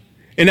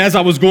 And as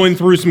I was going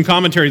through some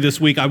commentary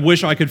this week, I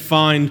wish I could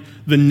find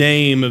the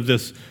name of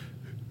this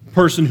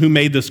person who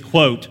made this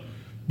quote,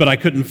 but I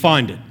couldn't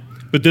find it.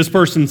 But this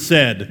person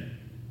said,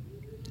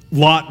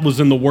 Lot was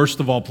in the worst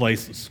of all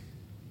places.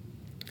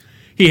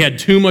 He had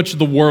too much of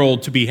the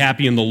world to be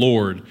happy in the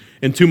Lord,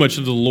 and too much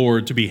of the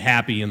Lord to be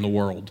happy in the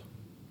world.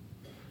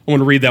 I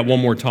want to read that one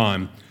more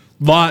time.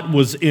 Lot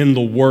was in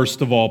the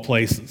worst of all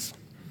places.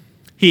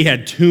 He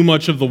had too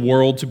much of the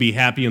world to be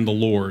happy in the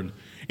Lord,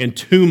 and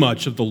too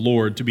much of the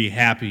Lord to be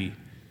happy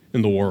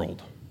in the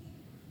world.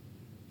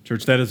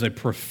 Church, that is a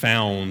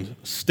profound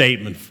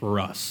statement for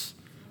us,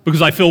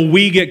 because I feel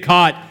we get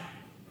caught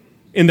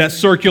in that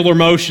circular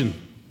motion.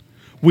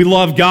 We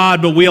love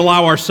God, but we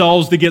allow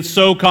ourselves to get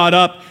so caught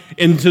up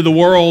into the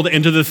world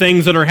and to the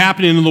things that are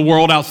happening in the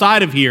world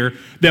outside of here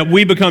that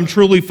we become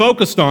truly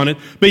focused on it,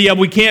 but yet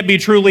we can't be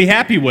truly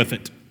happy with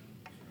it.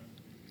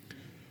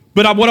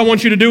 But what I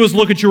want you to do is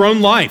look at your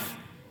own life.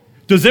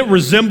 Does it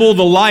resemble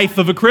the life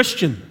of a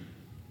Christian?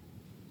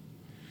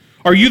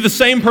 Are you the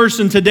same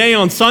person today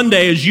on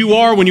Sunday as you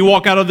are when you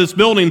walk out of this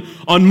building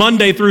on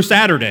Monday through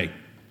Saturday?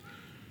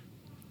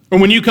 Or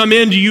when you come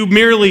in, do you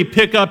merely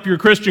pick up your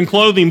Christian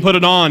clothing, put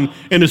it on,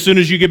 and as soon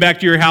as you get back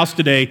to your house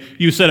today,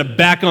 you set it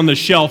back on the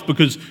shelf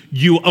because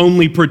you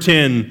only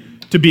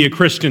pretend to be a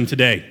Christian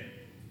today?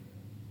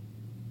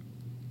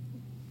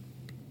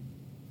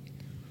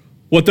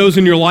 What those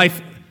in your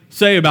life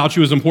say about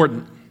you is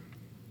important.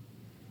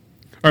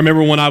 I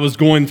remember when I was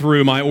going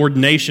through my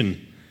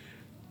ordination,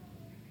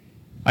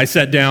 I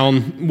sat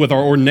down with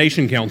our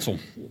ordination council,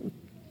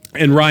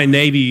 and Ryan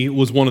Navy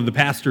was one of the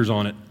pastors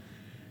on it.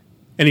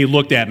 And he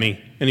looked at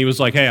me, and he was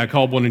like, hey, I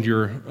called one of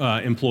your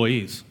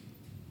employees.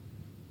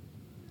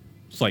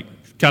 It's like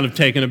kind of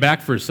taken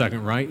aback for a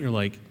second, right? You're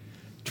like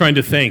trying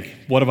to think,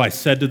 what have I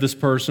said to this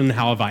person?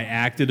 How have I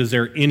acted? Is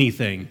there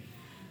anything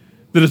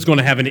that is going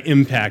to have an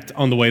impact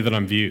on the way that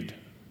I'm viewed,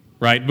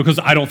 right? Because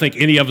I don't think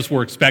any of us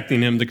were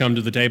expecting him to come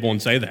to the table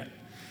and say that.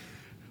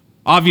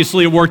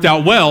 Obviously, it worked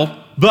out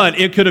well, but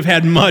it could have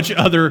had much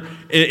other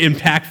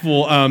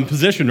impactful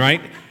position,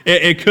 right?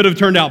 It could have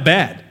turned out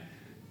bad.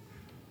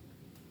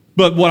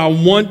 But what I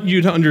want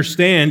you to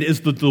understand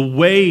is that the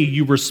way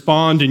you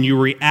respond and you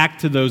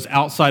react to those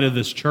outside of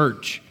this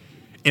church,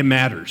 it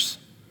matters.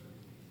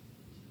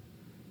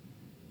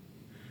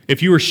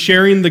 If you are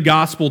sharing the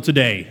gospel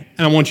today,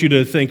 and I want you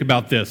to think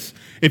about this,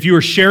 if you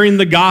are sharing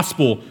the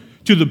gospel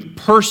to the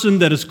person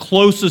that is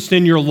closest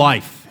in your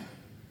life,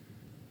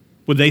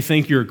 would they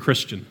think you're a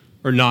Christian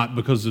or not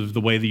because of the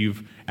way that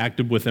you've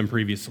acted with them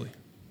previously?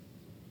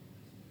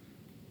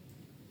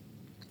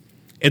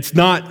 It's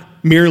not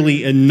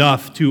merely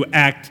enough to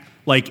act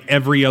like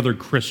every other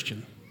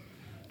Christian.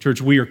 Church,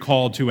 we are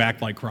called to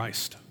act like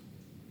Christ.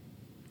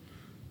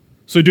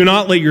 So do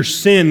not let your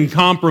sin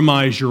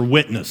compromise your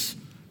witness,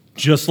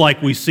 just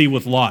like we see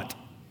with Lot.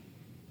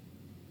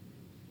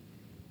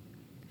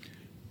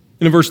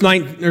 In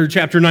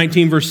chapter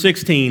 19, verse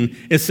 16,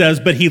 it says,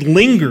 "But he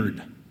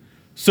lingered.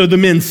 So the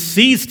men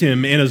seized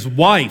him and his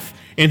wife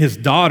and his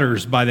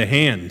daughters by the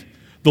hand.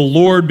 The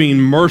Lord being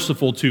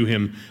merciful to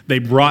him, they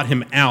brought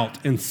him out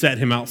and set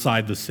him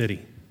outside the city."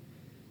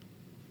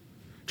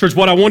 Church,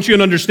 what I want you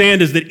to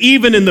understand is that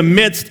even in the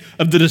midst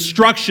of the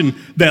destruction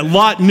that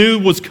Lot knew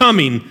was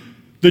coming,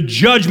 the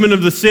judgment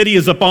of the city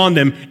is upon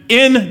them.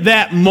 In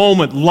that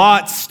moment,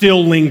 Lot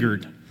still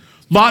lingered.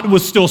 Lot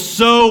was still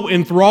so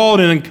enthralled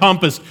and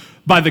encompassed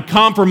by the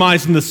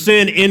compromise and the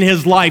sin in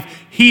his life,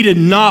 he did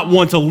not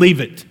want to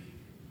leave it.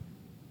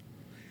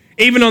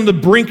 Even on the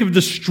brink of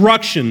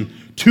destruction,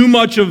 too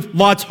much of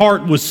Lot's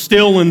heart was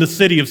still in the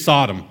city of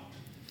Sodom.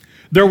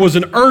 There was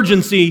an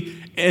urgency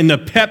and a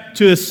pep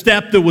to a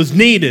step that was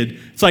needed.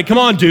 It's like, come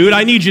on, dude,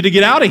 I need you to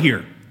get out of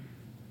here.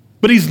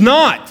 But he's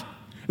not.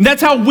 And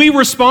that's how we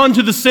respond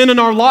to the sin in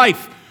our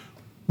life.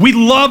 We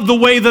love the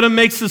way that it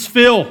makes us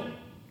feel.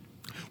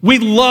 We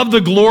love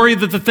the glory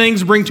that the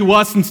things bring to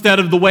us instead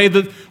of the way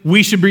that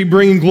we should be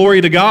bringing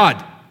glory to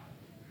God.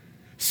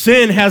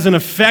 Sin has an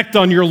effect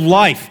on your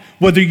life,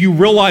 whether you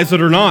realize it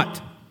or not.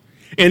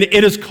 And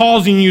it is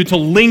causing you to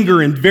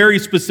linger in very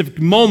specific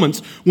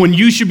moments when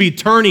you should be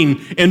turning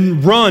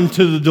and run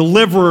to the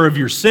deliverer of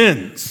your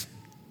sins.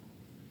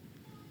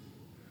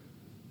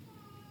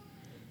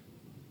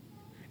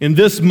 In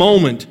this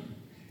moment,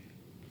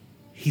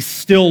 he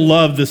still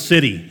loved the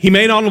city. He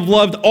may not have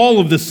loved all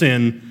of the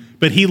sin,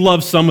 but he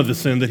loved some of the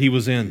sin that he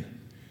was in.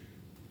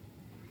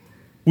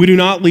 We do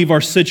not leave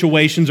our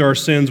situations or our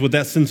sins with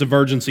that sense of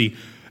urgency,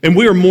 and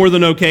we are more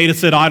than okay to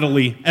sit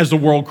idly as the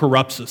world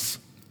corrupts us.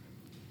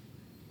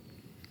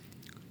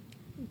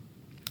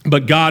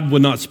 But God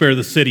would not spare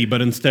the city,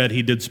 but instead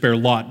he did spare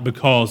Lot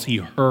because he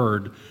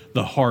heard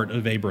the heart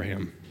of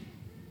Abraham.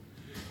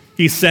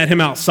 He set him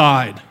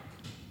outside.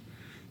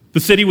 The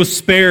city was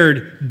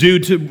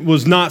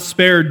not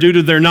spared due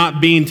to there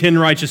not being 10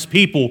 righteous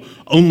people,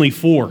 only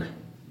 4.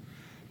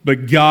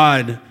 But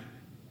God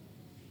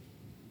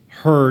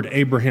heard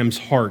Abraham's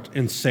heart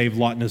and saved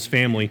Lot and his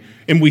family.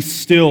 And we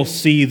still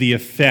see the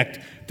effect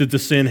that the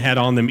sin had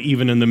on them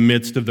even in the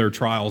midst of their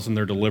trials and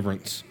their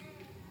deliverance.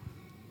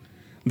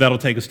 That'll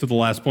take us to the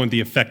last point,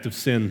 the effect of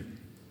sin.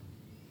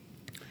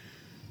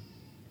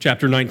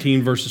 Chapter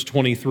 19, verses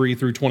 23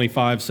 through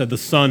 25 said, "The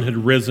sun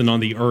had risen on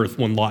the earth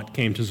when Lot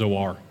came to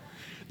Zoar.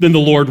 Then the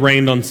Lord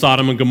rained on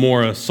Sodom and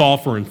Gomorrah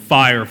sulfur and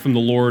fire from the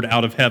Lord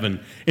out of heaven.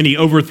 And he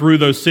overthrew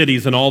those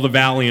cities and all the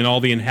valley and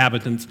all the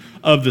inhabitants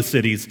of the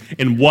cities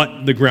and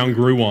what the ground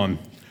grew on."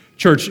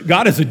 Church,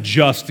 God is a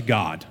just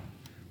God.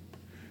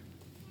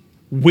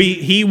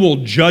 He will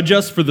judge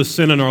us for the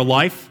sin in our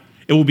life.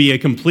 It will be a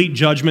complete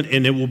judgment,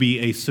 and it will be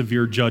a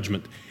severe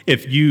judgment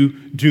if you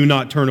do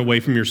not turn away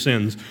from your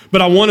sins.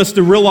 But I want us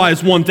to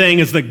realize one thing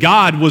is that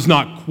God was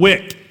not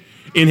quick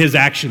in his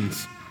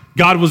actions.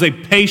 God was a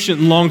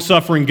patient and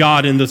long-suffering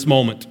God in this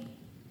moment.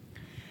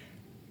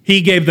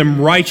 He gave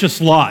them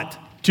righteous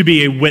Lot to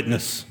be a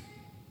witness.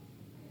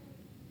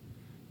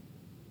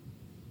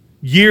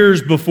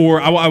 Years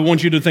before, I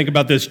want you to think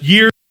about this,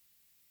 years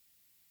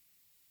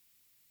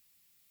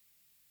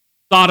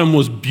Sodom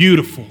was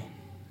beautiful.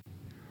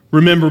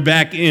 Remember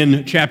back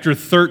in chapter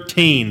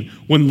 13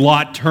 when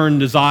Lot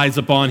turned his eyes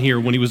upon here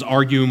when he was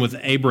arguing with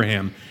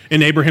Abraham.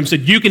 And Abraham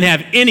said, "You can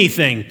have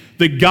anything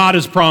that God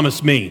has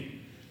promised me.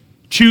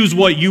 Choose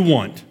what you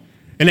want."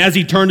 And as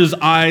he turned his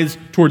eyes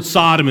towards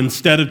Sodom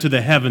instead of to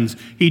the heavens,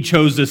 he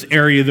chose this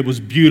area that was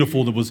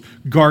beautiful, that was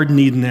Garden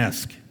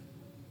Eden-esque.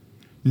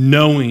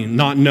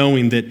 Not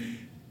knowing that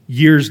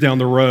years down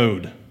the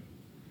road,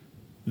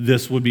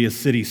 this would be a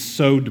city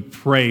so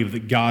depraved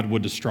that God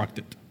would destruct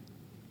it.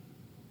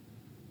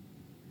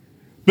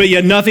 But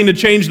yet nothing to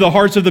change the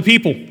hearts of the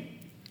people.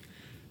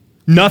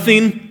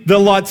 Nothing that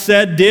Lot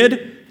said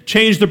did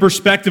change the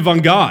perspective on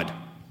God.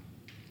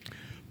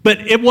 But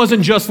it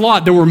wasn't just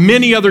Lot. There were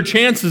many other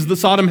chances that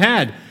Sodom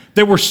had.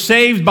 They were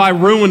saved by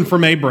ruin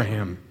from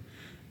Abraham.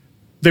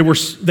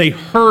 They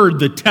heard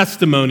the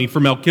testimony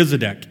from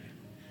Melchizedek.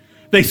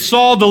 They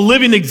saw the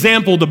living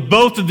example that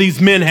both of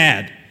these men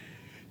had.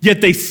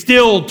 Yet they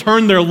still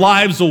turned their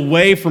lives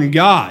away from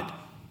God.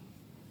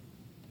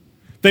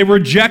 They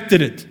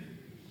rejected it.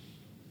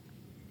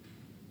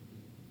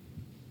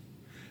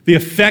 The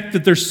effect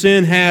that their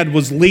sin had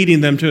was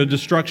leading them to a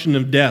destruction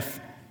of death.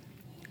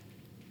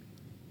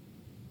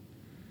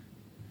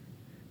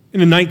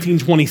 And in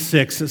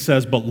 1926, it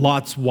says, "But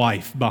Lot's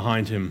wife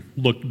behind him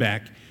looked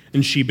back,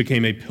 and she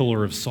became a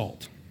pillar of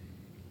salt."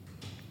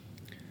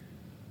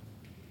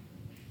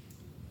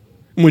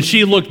 When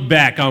she looked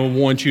back, I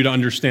want you to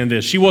understand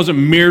this. She wasn't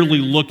merely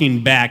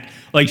looking back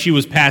like she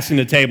was passing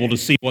the table to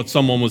see what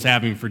someone was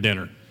having for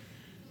dinner.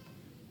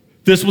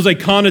 This was a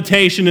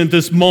connotation at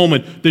this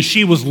moment that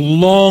she was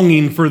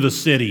longing for the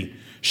city.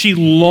 She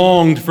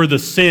longed for the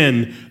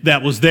sin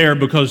that was there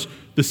because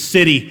the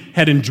city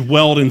had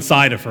indwelled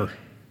inside of her.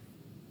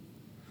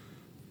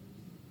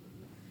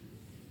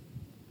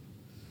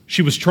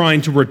 she was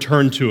trying to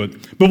return to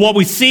it. But what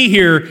we see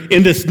here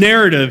in this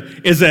narrative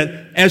is that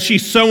as she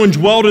so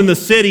indwelled in the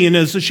city and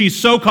as she's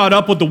so caught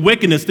up with the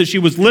wickedness that she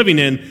was living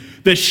in,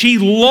 that she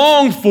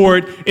longed for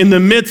it in the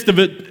midst of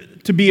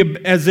it to be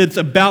as it's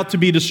about to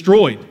be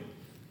destroyed.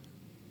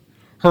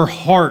 Her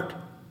heart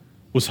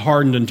was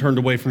hardened and turned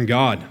away from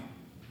God.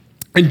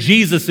 And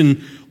Jesus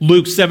in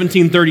Luke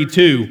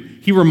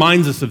 17:32, he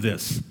reminds us of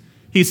this.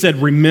 He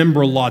said,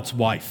 remember Lot's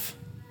wife.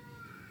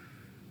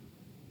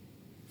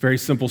 Very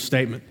simple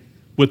statement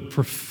with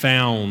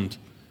profound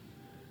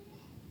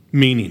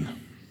meaning.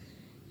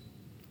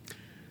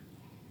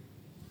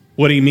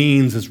 What he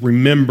means is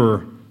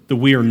remember that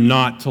we are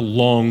not to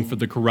long for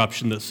the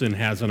corruption that sin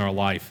has in our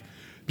life.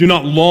 Do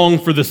not long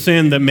for the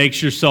sin that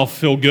makes yourself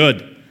feel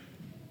good.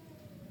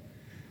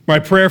 My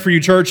prayer for you,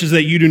 church, is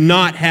that you do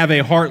not have a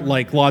heart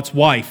like Lot's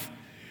wife,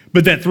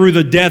 but that through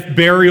the death,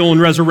 burial,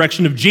 and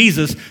resurrection of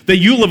Jesus, that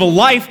you live a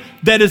life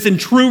that is in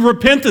true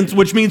repentance,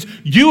 which means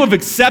you have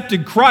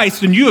accepted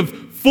Christ and you have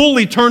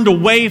fully turned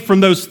away from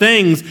those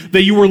things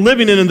that you were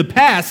living in the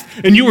past,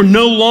 and you are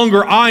no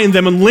longer eyeing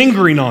them and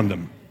lingering on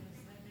them.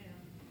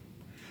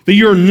 That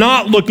you're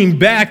not looking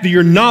back, that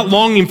you're not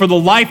longing for the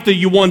life that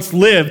you once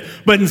lived,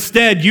 but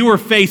instead you are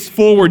faced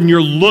forward and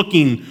you're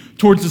looking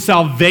towards the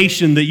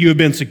salvation that you have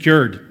been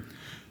secured.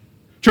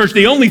 Church,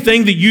 the only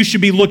thing that you should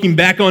be looking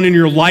back on in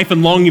your life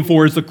and longing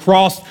for is the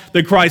cross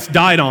that Christ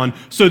died on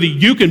so that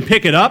you can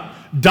pick it up,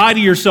 die to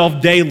yourself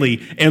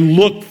daily, and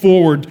look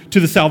forward to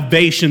the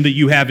salvation that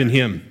you have in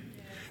Him.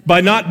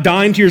 By not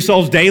dying to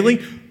yourselves daily,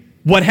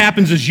 what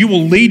happens is you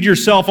will lead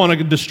yourself on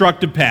a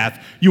destructive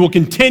path. You will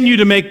continue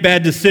to make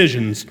bad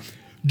decisions,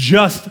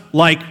 just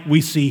like we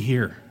see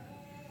here.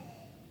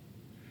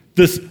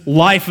 This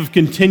life of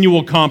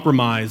continual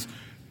compromise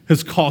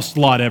has cost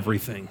Lot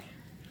everything.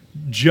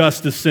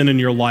 Just as sin in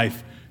your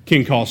life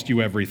can cost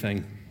you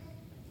everything.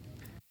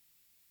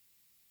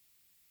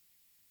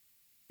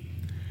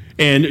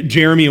 And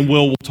Jeremy and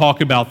Will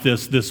talk about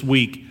this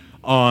week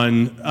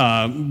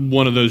on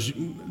one of those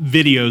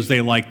videos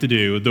they like to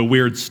do, the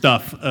weird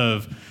stuff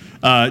of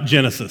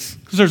Genesis.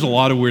 Because there's a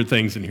lot of weird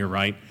things in here,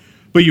 right?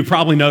 But you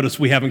probably noticed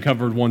we haven't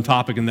covered one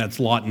topic, and that's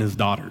Lot and his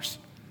daughters.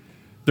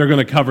 They're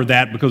going to cover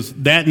that because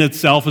that in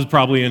itself is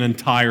probably an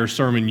entire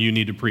sermon you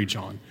need to preach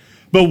on.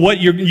 But what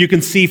you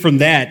can see from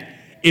that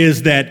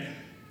is that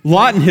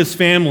Lot and his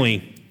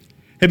family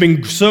have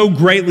been so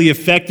greatly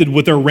affected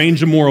with their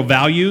range of moral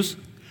values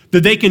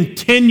that they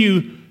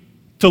continue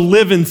to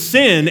live in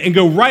sin and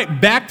go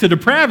right back to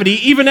depravity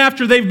even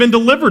after they've been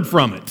delivered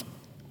from it.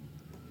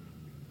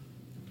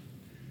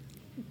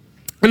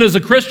 And as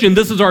a Christian,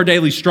 this is our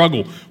daily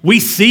struggle. We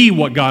see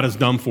what God has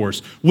done for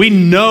us. We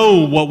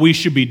know what we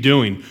should be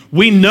doing.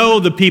 We know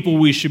the people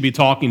we should be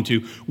talking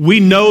to. We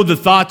know the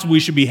thoughts we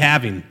should be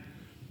having.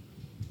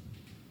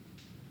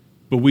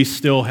 But we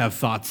still have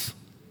thoughts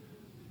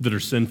that are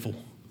sinful.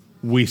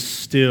 We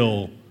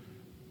still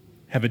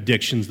have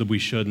addictions that we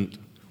shouldn't.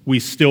 We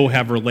still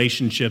have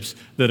relationships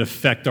that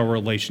affect our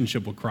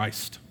relationship with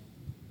Christ.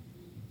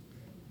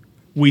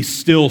 We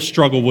still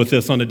struggle with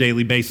this on a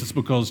daily basis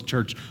because,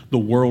 church, the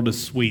world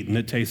is sweet and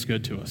it tastes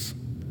good to us.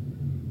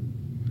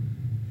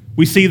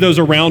 We see those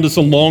around us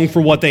and long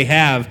for what they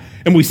have,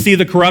 and we see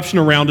the corruption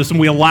around us and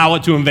we allow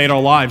it to invade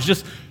our lives.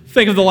 Just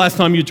think of the last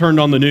time you turned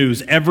on the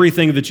news,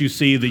 everything that you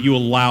see that you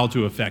allow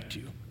to affect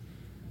you.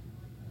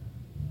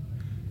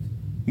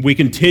 We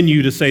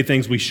continue to say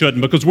things we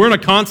shouldn't because we're in a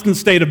constant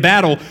state of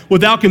battle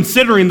without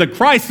considering that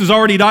Christ has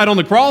already died on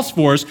the cross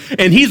for us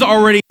and He's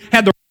already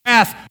had the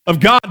wrath of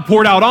God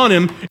poured out on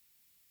Him,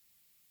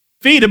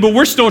 defeated, but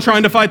we're still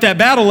trying to fight that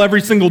battle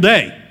every single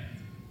day.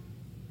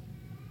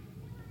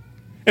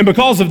 And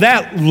because of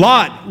that,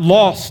 Lot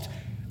lost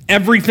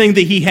everything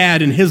that he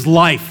had and his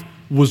life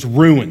was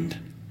ruined.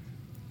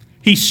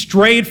 He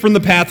strayed from the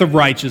path of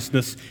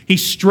righteousness. He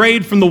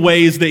strayed from the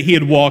ways that he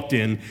had walked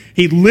in.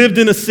 He lived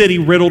in a city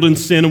riddled in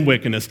sin and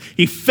wickedness.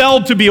 He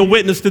failed to be a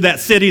witness to that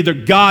city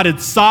that God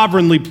had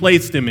sovereignly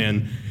placed him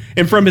in.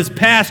 And from his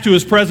past to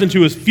his present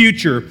to his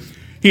future,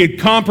 he had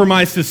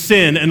compromised his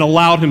sin and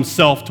allowed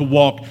himself to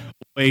walk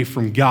away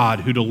from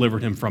God who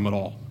delivered him from it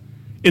all.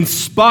 In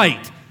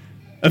spite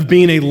of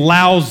being a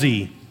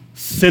lousy,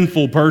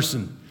 sinful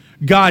person,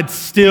 God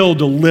still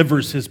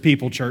delivers His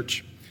people,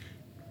 church.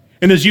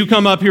 And as you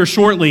come up here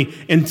shortly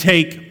and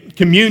take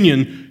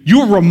communion,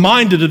 you are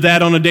reminded of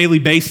that on a daily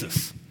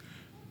basis.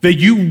 That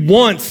you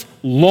once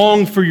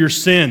longed for your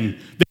sin.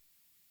 That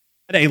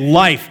you had a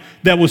life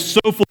that was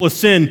so full of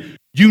sin,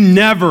 you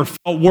never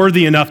felt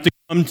worthy enough to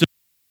come to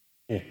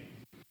people.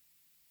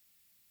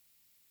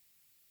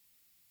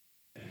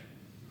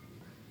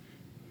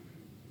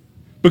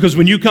 Because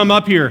when you come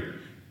up here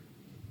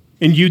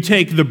and you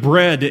take the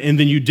bread and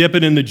then you dip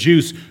it in the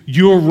juice,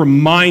 you're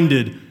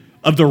reminded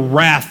of the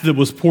wrath that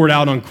was poured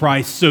out on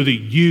Christ so that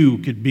you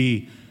could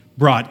be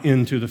brought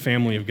into the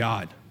family of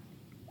God.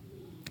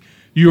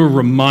 You're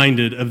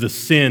reminded of the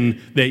sin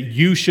that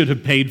you should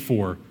have paid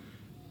for,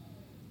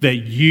 that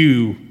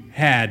you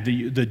had,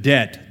 the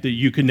debt that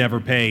you could never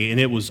pay, and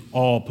it was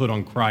all put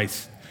on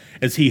Christ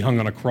as He hung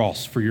on a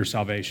cross for your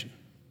salvation.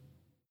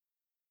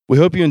 We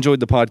hope you enjoyed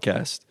the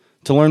podcast.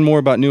 To learn more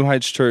about New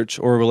Heights Church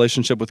or a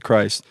relationship with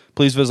Christ,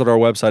 please visit our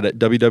website at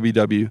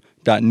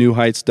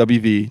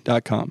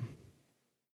www.newheightswv.com.